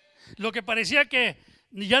rejoice. Lo que parecía que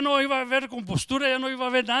ya no iba a haber compostura, ya no iba a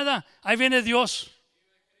haber nada. Ahí viene Dios.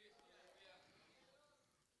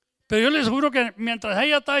 Pero yo les juro que mientras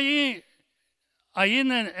ella está ahí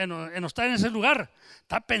está en ese lugar,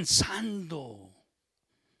 está pensando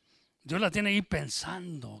Dios la tiene ahí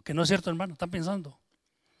pensando, que no es cierto, hermano, están pensando.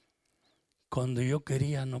 Cuando yo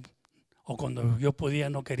quería, no, o cuando yo podía,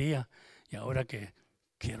 no quería, y ahora que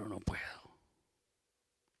quiero, no puedo.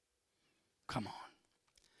 Come on.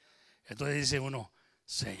 Entonces dice uno,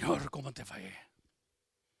 Señor, ¿cómo te fallé?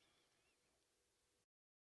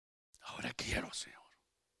 Ahora quiero, Señor.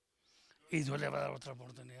 Y Dios le va a dar otra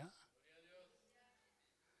oportunidad.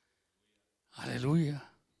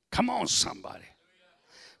 Aleluya. Come on, somebody.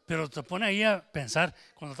 Pero te pone ahí a pensar,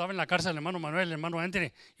 cuando estaba en la cárcel el hermano Manuel, el hermano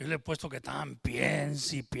Anthony, yo le he puesto que estaban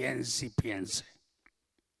piense y piense y piense.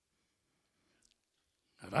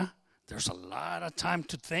 ¿Verdad? There's a lot of time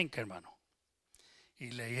to think, hermano.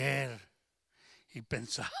 Y leer y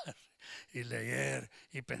pensar, y leer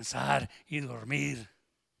y pensar y dormir.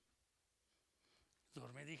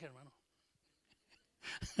 Dormir, dije, hermano.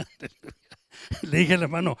 Le dije al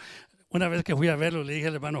hermano, una vez que fui a verlo, le dije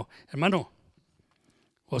al hermano, hermano,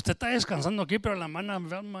 usted está descansando aquí, pero la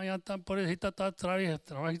mano ya está, pobrecita, está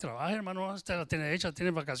trabaja, hermano, usted la tiene hecha, tiene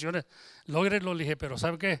vacaciones, lógrelo, le dije, pero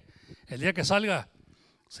 ¿sabe qué? El día que salga,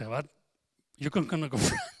 se va, you're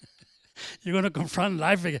gonna confront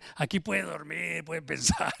life, aquí puede dormir, puede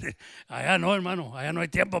pensar, allá no, hermano, allá no hay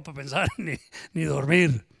tiempo para pensar ni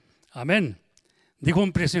dormir, amén. Me dijo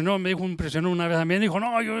un prisionero una vez a mí, dijo,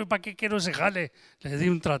 no, yo para qué quiero ese jale, le di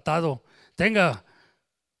un tratado, tenga,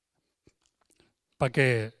 para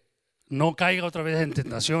que no caiga otra vez en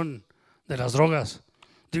tentación de las drogas.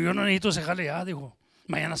 Digo, yo no necesito ese jale ya, dijo,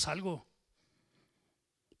 mañana salgo.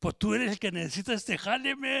 Pues tú eres el que necesita este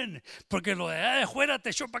jale, men, porque lo de allá de afuera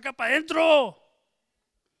te echó para acá, para adentro.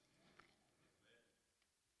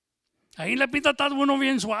 Ahí en la pinta está uno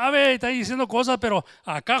bien suave, está diciendo cosas, pero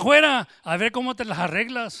acá afuera, a ver cómo te las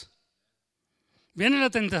arreglas. Viene la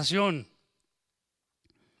tentación.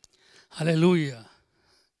 Aleluya.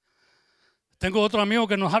 Tengo otro amigo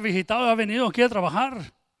que nos ha visitado, ha venido aquí a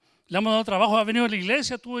trabajar. Le hemos dado trabajo, ha venido a la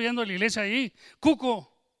iglesia, estuvo yendo a la iglesia ahí. Cuco.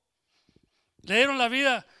 Le dieron la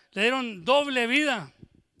vida, le dieron doble vida.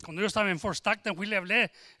 Cuando yo estaba en Fort Stockton, fui y le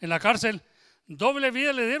hablé en la cárcel. Doble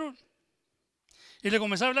vida le dieron. Y le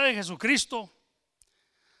comencé a hablar de Jesucristo.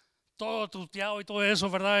 Todo tuteado y todo eso,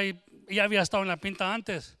 ¿verdad? Y ya había estado en la pinta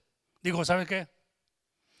antes. Dijo, ¿sabes qué?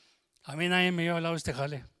 A mí nadie me había hablado de este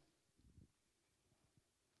jale.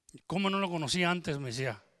 ¿Cómo no lo conocía antes? Me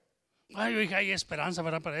decía. Ay, yo dije, hay esperanza,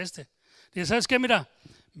 ¿verdad? Para este. Dice, ¿sabes qué? Mira,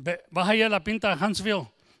 vas allá a la pinta de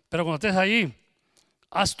Huntsville, pero cuando estés ahí,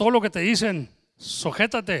 haz todo lo que te dicen,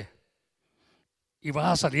 sujétate y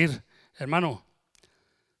vas a salir. Hermano,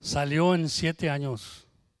 salió en 7 años,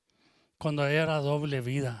 cuando era doble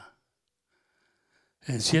vida.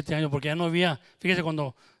 En 7 años, porque ya no había, fíjese,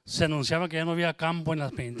 cuando se anunciaba que ya no había campo en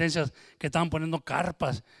las penitencias, que estaban poniendo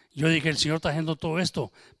carpas. Yo dije, el Señor está haciendo todo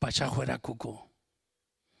esto para echar fuera a Cuco.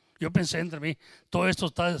 Yo pensé entre mí, todo esto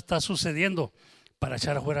está sucediendo para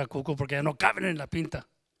echar fuera a Cuco, porque ya no caben en la pinta.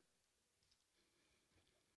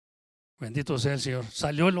 Bendito sea el Señor.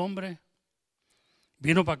 Salió el hombre,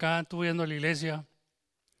 vino para acá, estuvo yendo a la iglesia,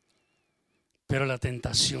 pero la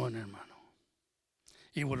tentación, hermano,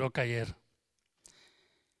 y volvió a caer.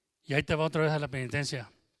 Y ahí te va otra vez a la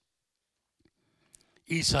penitencia.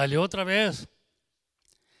 Y salió otra vez.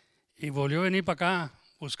 Y volvió a venir para acá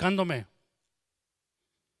buscándome.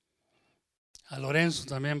 A Lorenzo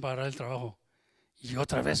también para el trabajo. Y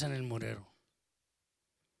otra vez en el murero.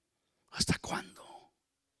 ¿Hasta cuándo?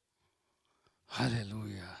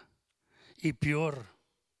 Aleluya. Y peor.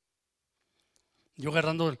 Yo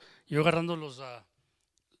agarrando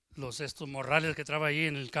los estos morrales que traía ahí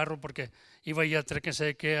en el carro, porque iba a tener que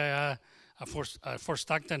sé que a Fort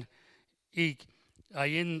Stockton, y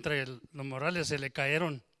ahí entre los morrales se le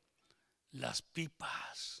cayeron las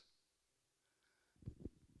pipas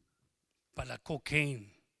para la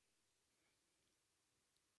cocaine.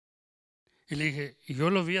 Y le dije, y yo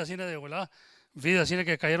los vi así de volada, vi así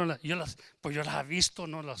que cayeron, pues yo las he visto,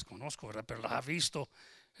 no las conozco, ¿verdad? Pero las he visto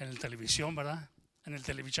en la televisión, ¿verdad? En el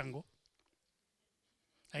televichango.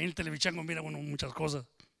 Ahí en el televichango mira uno muchas cosas.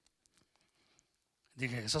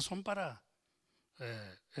 Dije, esas son para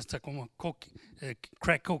como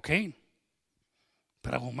crack cocaine,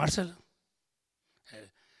 para fumársela.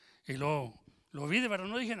 Y lo vi de verdad,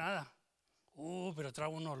 no dije nada. Pero trae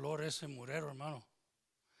un olor ese murero, hermano.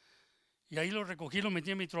 Y ahí lo recogí, lo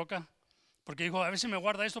metí en mi troca, porque dijo, a ver si me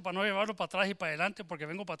guarda esto para no llevarlo para atrás y para adelante, porque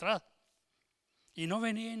vengo para atrás. Y no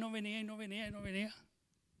venía.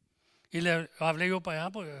 Y le hablé yo para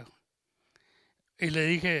allá, pues, y le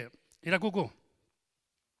dije, mira, Cuco,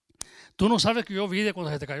 tú no sabes que yo vi de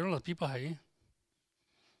cuando se te cayeron las pipas ahí.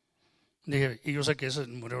 Dije, y yo sé que ese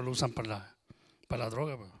murero lo usan para la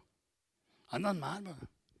droga, pero andan mal, pero.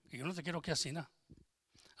 Y yo no te quiero que así,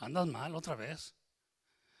 andas mal otra vez.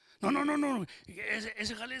 No.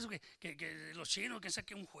 Ese jale eso que los chinos que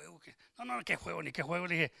saquen un juego. No, qué juego, ni qué juego.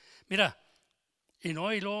 Le dije, mira, y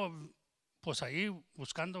luego, pues ahí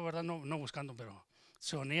buscando, ¿verdad? No buscando, pero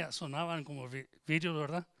sonaban como vídeos,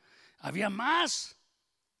 ¿verdad? Había más.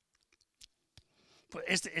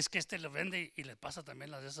 Pues es que este le vende y le pasa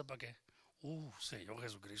también las de esas para que, Señor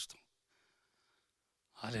Jesucristo.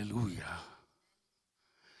 Aleluya.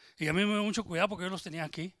 Y a mí me dio mucho cuidado porque yo los tenía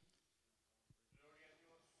aquí.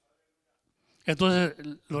 Entonces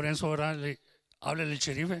Lorenzo, ¿verdad? Habla del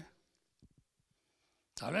sheriff.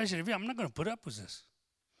 Habla del sheriff. I'm not going to put up with this.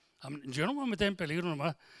 Yo no me voy a meter en peligro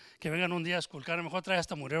nomás. Que vengan un día a esculcar. A lo mejor trae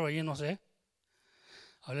hasta murero ahí, no sé.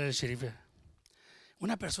 Habla del sheriff.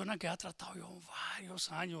 Una persona que ha tratado yo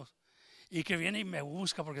varios años y que viene y me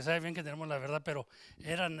busca porque sabe bien que tenemos la verdad, pero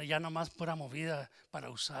era ya nomás pura movida para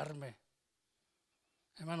usarme.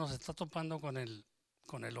 Hermano, se está topando con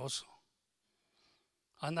el oso.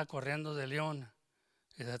 Anda corriendo de león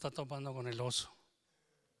y se está topando con el oso.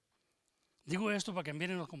 Digo esto para que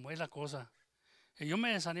miren cómo es la cosa. Y yo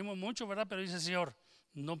me desanimo mucho, ¿verdad? Pero dice, Señor,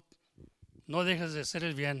 no dejes de hacer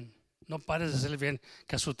el bien. No pares de hacer el bien,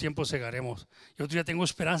 que a su tiempo cegaremos. Yo todavía tengo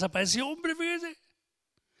esperanza para ese hombre, fíjese.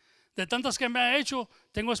 De tantas que me ha hecho,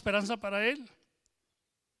 tengo esperanza para él.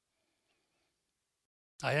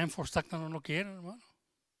 Allá en Forstack no lo quieren, hermano.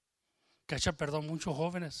 Que echa perdón muchos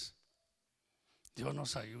jóvenes. Dios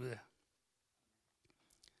nos ayude.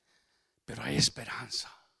 Pero hay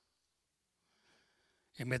esperanza.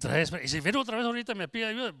 Y me trae esperanza. Y si viene otra vez ahorita me pide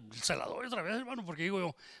ayuda, se la doy otra vez, hermano, porque digo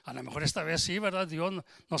yo, a lo mejor esta vez sí, ¿verdad? Dios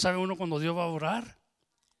no sabe uno cuando Dios va a orar.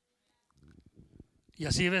 Y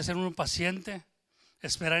así debe ser uno paciente,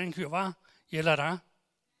 esperar en Jehová y Él hará.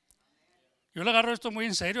 Yo le agarro esto muy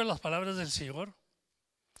en serio, las palabras del Señor.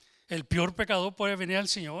 El peor pecador puede venir al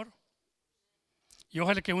Señor. Y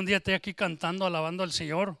ojalá que un día esté aquí cantando, alabando al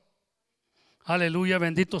Señor. Aleluya,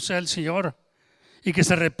 bendito sea el Señor. Y que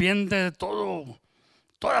se arrepiente de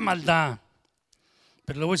toda maldad.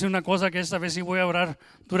 Pero le voy a decir una cosa, que esta vez sí voy a orar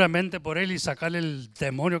duramente por él y sacarle el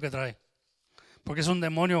demonio que trae. Porque es un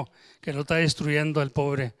demonio que lo está destruyendo al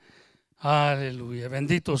pobre. Aleluya,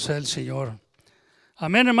 bendito sea el Señor.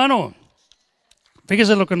 Amén, hermano.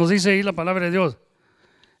 Fíjese lo que nos dice ahí la palabra de Dios.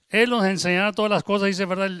 Él nos enseñará todas las cosas, dice,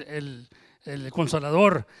 ¿verdad? El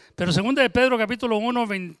Consolador. Pero 2 de Pedro capítulo 1,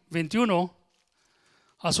 21,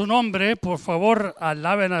 a su nombre, por favor,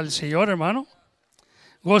 alaben al Señor, hermano.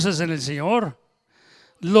 Goces en el Señor.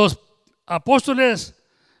 Los apóstoles,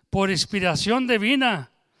 por inspiración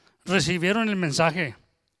divina, recibieron el mensaje.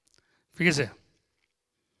 Fíjese.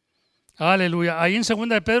 Aleluya. Ahí en 2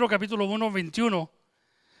 de Pedro capítulo 1, 21,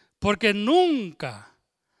 porque nunca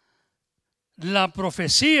la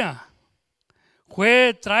profecía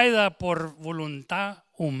fue traída por voluntad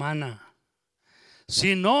humana,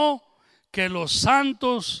 sino que los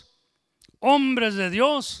santos hombres de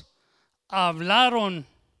Dios hablaron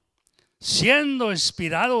siendo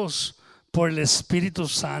inspirados por el Espíritu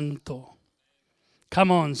Santo.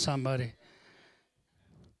 Come on, somebody.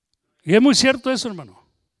 Y es muy cierto eso, hermano.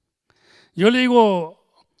 Yo le digo,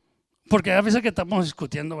 porque a veces que estamos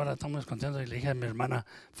discutiendo, ¿verdad? Estamos discutiendo, y le dije a mi hermana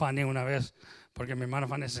Fanny una vez, porque mi hermana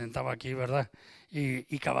Fanny se sentaba aquí, ¿verdad?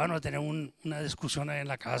 Y acabamos de tener una discusión ahí en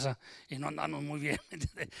la casa y no andamos muy bien.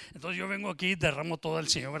 Entonces yo vengo aquí y derramo todo al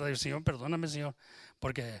Señor, ¿verdad? Y Señor, perdóname, Señor,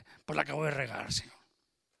 porque pues la acabo de regar, Señor.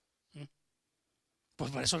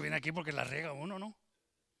 Pues por eso viene aquí, porque la riega uno, ¿no?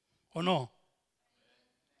 ¿O no?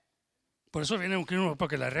 Por eso viene uno,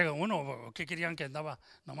 porque la riega uno. ¿Qué querían que andaba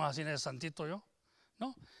nomás así en el santito yo?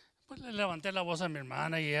 No. Pues le levanté la voz a mi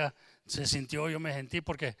hermana y ella se sintió, yo me sentí,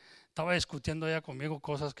 porque estaba discutiendo ella conmigo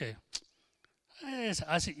cosas que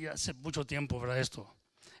hace mucho tiempo, ¿verdad? Esto.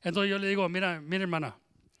 Entonces yo le digo, mira hermana,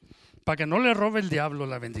 para que no le robe el diablo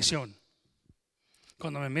la bendición.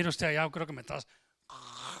 Cuando me mire usted allá, yo creo que me estás...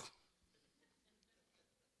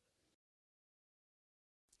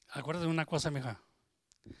 Acuérdate de una cosa, mija.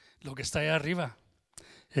 Lo que está allá arriba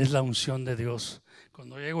es la unción de Dios.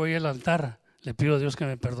 Cuando llego ahí al altar, le pido a Dios que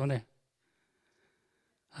me perdone.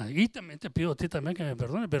 Ahí también te pido a ti también que me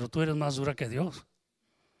perdone, pero tú eres más dura que Dios.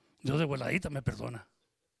 Dios de voladita me perdona,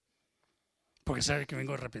 porque sabe que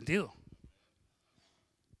vengo arrepentido.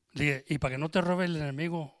 Y para que no te robe el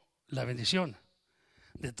enemigo la bendición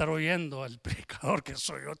de estar oyendo al predicador que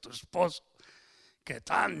soy yo, tu esposo, que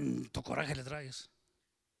tanto coraje le traes.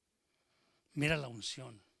 Mira la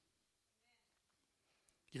unción.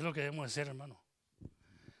 Y es lo que debemos hacer, hermano.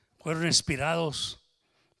 Fueron inspirados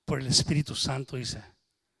por el Espíritu Santo, dice.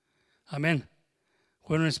 Amén.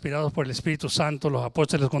 fueron inspirados por el Espíritu Santo los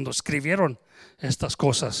apóstoles cuando escribieron estas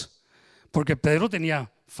cosas. Porque Pedro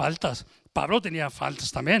tenía faltas, Pablo tenía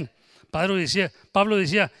faltas también. Pablo decía,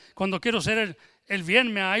 cuando quiero hacer el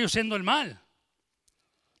bien me hallo siendo el mal.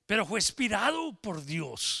 Pero fue inspirado por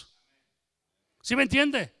Dios. ¿Sí me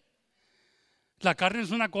entiende? La carne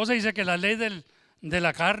es una cosa, dice que la ley de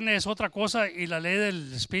la carne es otra cosa y la ley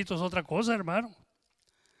del Espíritu es otra cosa, hermano.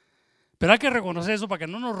 Pero hay que reconocer eso para que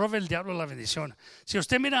no nos robe el diablo la bendición. Si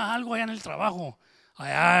usted mira algo allá en el trabajo,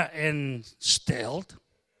 allá en Stelt,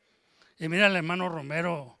 y mira al hermano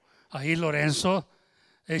Romero, ahí Lorenzo,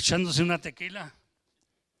 echándose una tequila.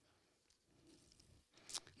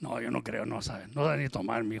 No, yo no creo, no sabe ni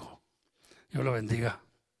tomar, mi hijo. Dios lo bendiga.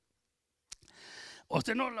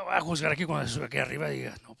 Usted no lo va a juzgar aquí cuando se sube aquí arriba y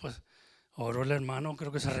diga, no, pues, oró el hermano,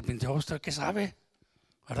 creo que se arrepintió. ¿Usted qué sabe?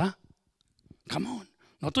 ¿Verdad? Come on.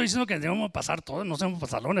 No estoy diciendo que debemos pasar todos, no seamos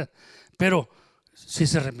pasalones, pero si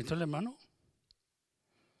se arrepintió el hermano.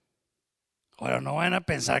 Ahora no van a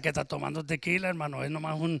pensar que está tomando tequila, hermano, es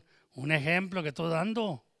nomás un ejemplo que estoy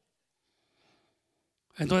dando.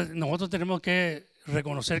 Entonces nosotros tenemos que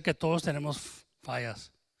reconocer que todos tenemos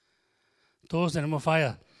fallas. Todos tenemos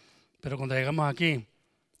fallas, pero cuando llegamos aquí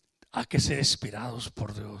hay que ser inspirados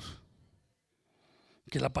por Dios.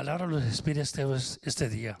 Que la palabra los inspire este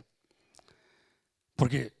día.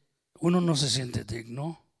 Porque uno no se siente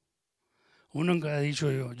digno. Uno nunca ha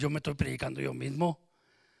dicho yo me estoy predicando yo mismo.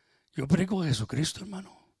 Yo predico a Jesucristo,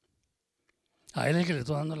 hermano. A Él es el que le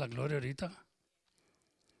estoy dando la gloria ahorita.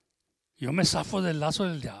 Yo me zafo del lazo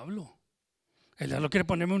del diablo. El diablo quiere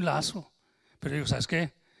ponerme un lazo. Pero digo, ¿sabes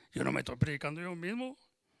qué? Yo no me estoy predicando yo mismo.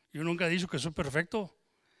 Yo nunca he dicho que soy perfecto.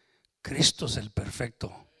 Cristo es el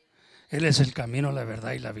perfecto. Él es el camino, la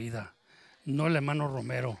verdad y la vida. No el hermano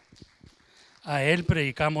Romero. A Él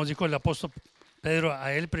predicamos, dijo el apóstol Pedro,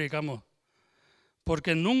 a Él predicamos.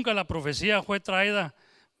 Porque nunca la profecía fue traída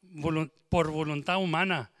por voluntad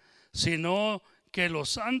humana, sino que los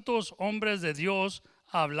santos hombres de Dios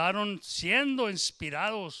hablaron siendo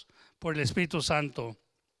inspirados por el Espíritu Santo.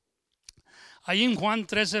 Ahí en Juan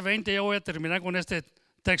 13:20, ya voy a terminar con este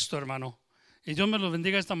texto, hermano. Y Dios me los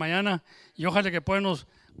bendiga esta mañana y ojalá que podamos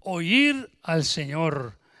oír al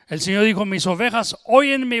Señor. El Señor dijo, mis ovejas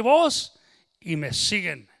oyen mi voz y me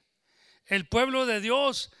siguen. El pueblo de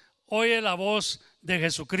Dios oye la voz de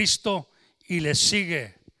Jesucristo y le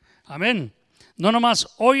sigue. Amén. No nomás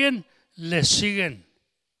oyen, le siguen.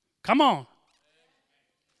 Come on.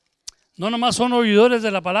 No nomás son oidores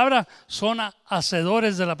de la palabra, son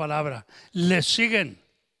hacedores de la palabra. Le siguen.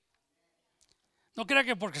 No crea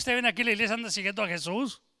que porque usted viene aquí a la iglesia anda siguiendo a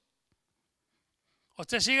Jesús.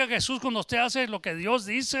 Usted sigue a Jesús cuando usted hace lo que Dios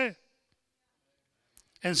dice.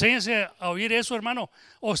 Enséñese a oír eso, hermano.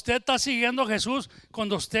 Usted está siguiendo a Jesús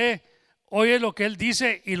cuando usted oye lo que Él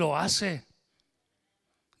dice y lo hace.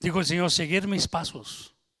 Dijo el Señor, seguir mis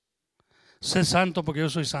pasos. Sé santo porque yo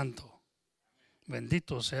soy santo.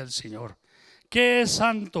 Bendito sea el Señor. ¿Qué es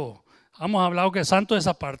santo? Hemos hablado que santo es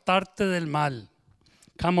apartarte del mal.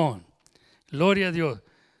 Come on. Gloria a Dios.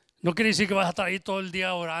 No quiere decir que vas a estar ahí todo el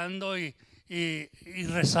día orando y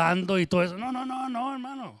rezando y todo eso. No,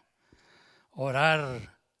 hermano.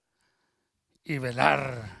 Orar y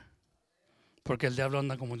velar. Porque el diablo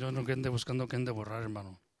anda como yo, no que ande buscando que ande borrar,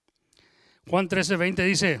 hermano. Juan 13:20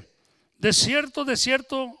 dice, de cierto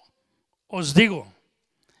os digo.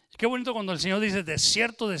 Qué bonito cuando el Señor dice, de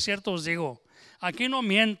cierto os digo. Aquí no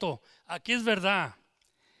miento, aquí es verdad.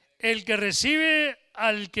 El que recibe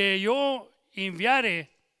al que yo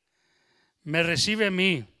enviare, me recibe a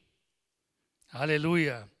mí.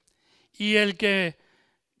 Aleluya. Y el que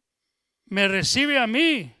me recibe a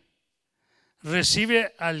mí,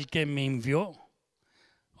 recibe al que me envió.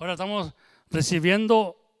 Ahora estamos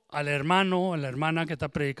recibiendo al hermano o la hermana que está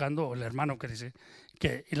predicando, o el hermano que dice,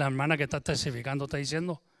 y la hermana que está testificando está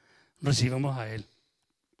diciendo, recibimos a él.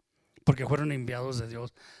 Porque fueron enviados de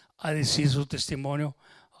Dios a decir su testimonio,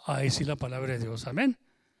 a decir la palabra de Dios. Amén.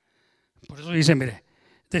 Por eso dice, mire,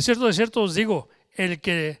 de cierto os digo, el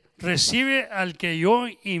que recibe al que yo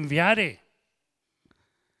enviare,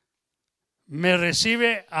 me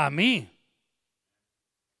recibe a mí.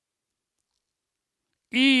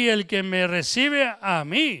 Y el que me recibe a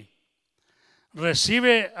mí,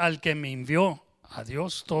 recibe al que me envió, a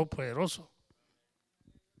Dios Todopoderoso,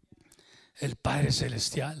 el Padre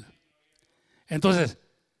Celestial. Entonces,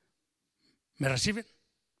 ¿me reciben?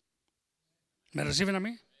 ¿Me reciben a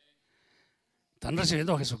mí? Están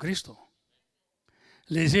recibiendo a Jesucristo.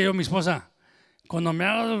 Le decía yo a mi esposa, cuando me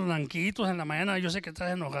hagas los blanquitos en la mañana, yo sé que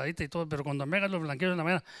estás enojadita y todo, pero cuando me hagas los blanquitos en la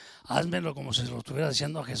mañana, házmelo como si se lo estuviera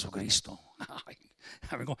diciendo a Jesucristo.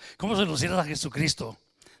 ¿Cómo se lo sirves a Jesucristo?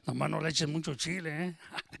 Nomás no le eches mucho chile, ¿eh?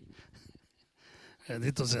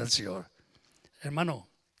 Bendito sea el Señor. Hermano,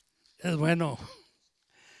 es bueno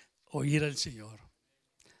oír al Señor.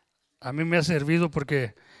 A mí me ha servido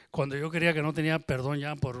porque cuando yo creía que no tenía perdón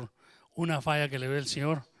ya por una falla que le ve el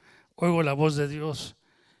Señor, oigo la voz de Dios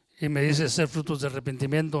y me dice ser frutos de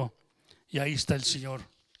arrepentimiento y ahí está el Señor.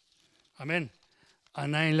 Amén. A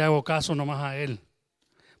nadie le hago caso, nomás a Él,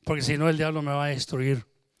 porque si no el diablo me va a destruir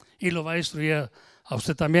y lo va a destruir a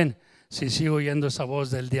usted también si sigo oyendo esa voz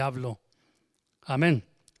del diablo. Amén.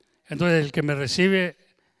 Entonces el que me recibe,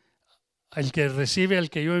 el que recibe al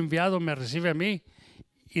que yo he enviado, me recibe a mí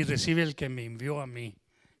y recibe el que me envió a mí.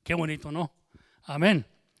 Qué bonito, ¿no? Amén.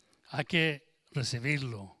 Hay que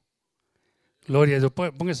recibirlo. Gloria a Dios.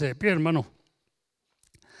 Póngase de pie, hermano.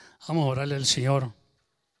 Vamos a orarle al Señor.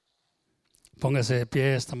 Póngase de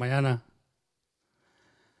pie esta mañana.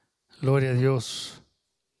 Gloria a Dios.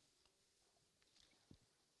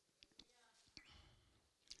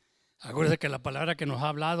 Acuérdese que la palabra que nos ha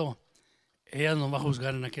hablado, ella nos va a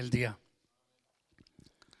juzgar en aquel día.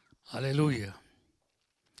 Aleluya.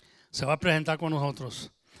 Se va a presentar con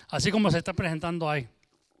nosotros. Así como se está presentando ahí.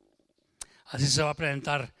 Así se va a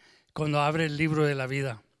presentar cuando abre el libro de la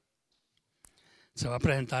vida. Se va a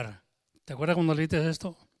presentar. ¿Te acuerdas cuando leíste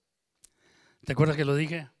esto? ¿Te acuerdas que lo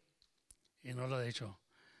dije? Y no lo he dicho.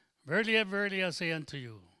 Verily, verily, I say unto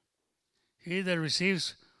you, he that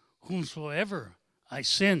receives whomsoever I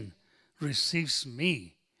send receives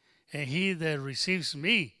me. And he that receives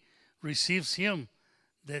me receives him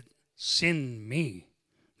that sent me.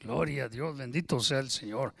 Gloria a Dios, bendito sea el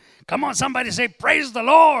Señor. Come on, somebody say, praise the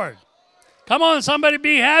Lord. Come on, somebody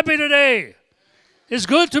be happy today. It's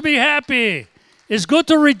good to be happy. It's good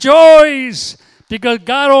to rejoice because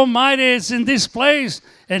God Almighty is in this place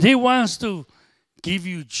and He wants to give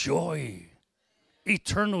you joy,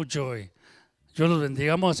 eternal joy. Dios los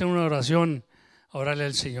bendiga. Vamos a hacer una oración, a orarle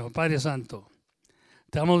al Señor. Padre Santo,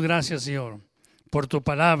 te damos gracias, Señor, por tu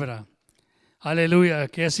palabra. Aleluya,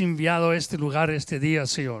 que has enviado a este lugar este día,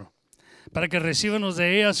 Señor, para que recíbanos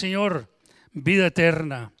de ella, Señor, vida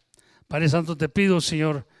eterna. Padre Santo, te pido,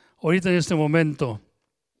 Señor, ahorita en este momento,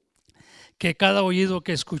 que cada oído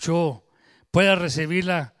que escuchó pueda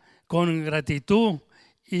recibirla con gratitud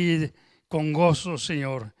y con gozo,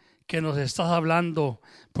 Señor, que nos estás hablando,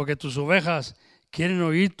 porque tus ovejas quieren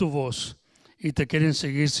oír tu voz y te quieren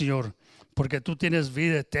seguir, Señor, porque tú tienes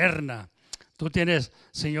vida eterna. Tú tienes,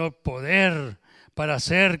 Señor, poder para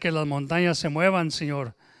hacer que las montañas se muevan,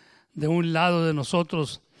 Señor, de un lado de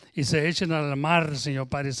nosotros y se echen al mar, Señor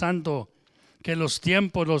Padre Santo. Que los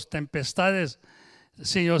tiempos, las tempestades,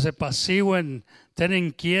 Señor, se pasíguen,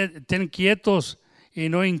 ten quietos y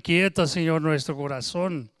no inquietas, Señor, nuestro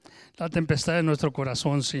corazón. La tempestad de nuestro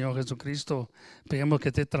corazón, Señor Jesucristo. Pedimos que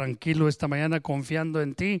esté tranquilo esta mañana confiando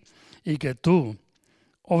en ti y que tú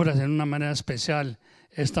obras en una manera especial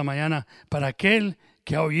esta mañana para aquel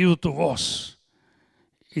que ha oído tu voz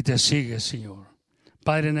y te sigue, Señor.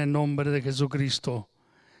 Padre, en el nombre de Jesucristo,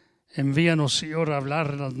 envíanos, Señor, a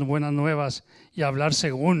hablar las buenas nuevas y a hablar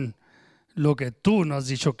según lo que tú nos has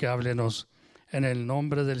dicho que háblenos. En el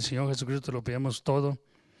nombre del Señor Jesucristo te lo pedimos todo.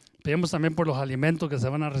 Pedimos también por los alimentos que se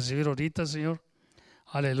van a recibir ahorita, Señor.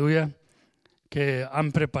 Aleluya. Que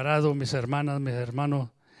han preparado mis hermanas, mis hermanos.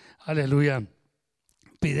 Aleluya.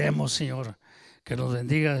 Pidemos, Señor, que nos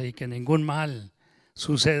bendiga y que ningún mal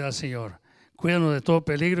suceda, Señor. Cuídanos de todo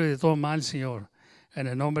peligro y de todo mal, Señor. En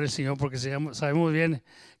el nombre del Señor, porque sabemos bien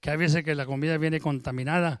que hay veces que la comida viene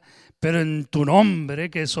contaminada, pero en tu nombre,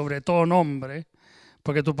 que es sobre todo nombre,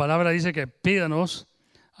 porque tu palabra dice que pídanos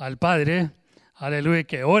al Padre, aleluya,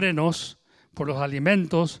 que órenos por los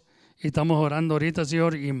alimentos, y estamos orando ahorita,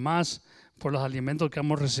 Señor, y más por los alimentos que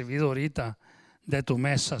hemos recibido ahorita de tu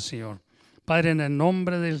mesa, Señor. Padre, en el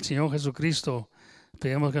nombre del Señor Jesucristo,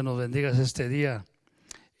 pedimos que nos bendigas este día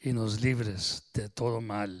y nos libres de todo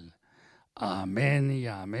mal. Amén y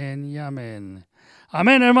amén y amén.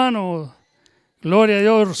 Amén, hermano. Gloria a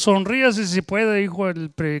Dios. Sonríe si se puede, hijo del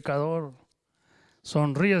predicador.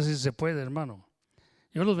 Sonríe si se puede, hermano.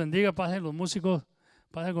 Dios los bendiga. Pasen los músicos.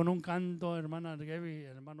 Pasen con un canto, hermana Gaby,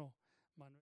 hermano Manuel.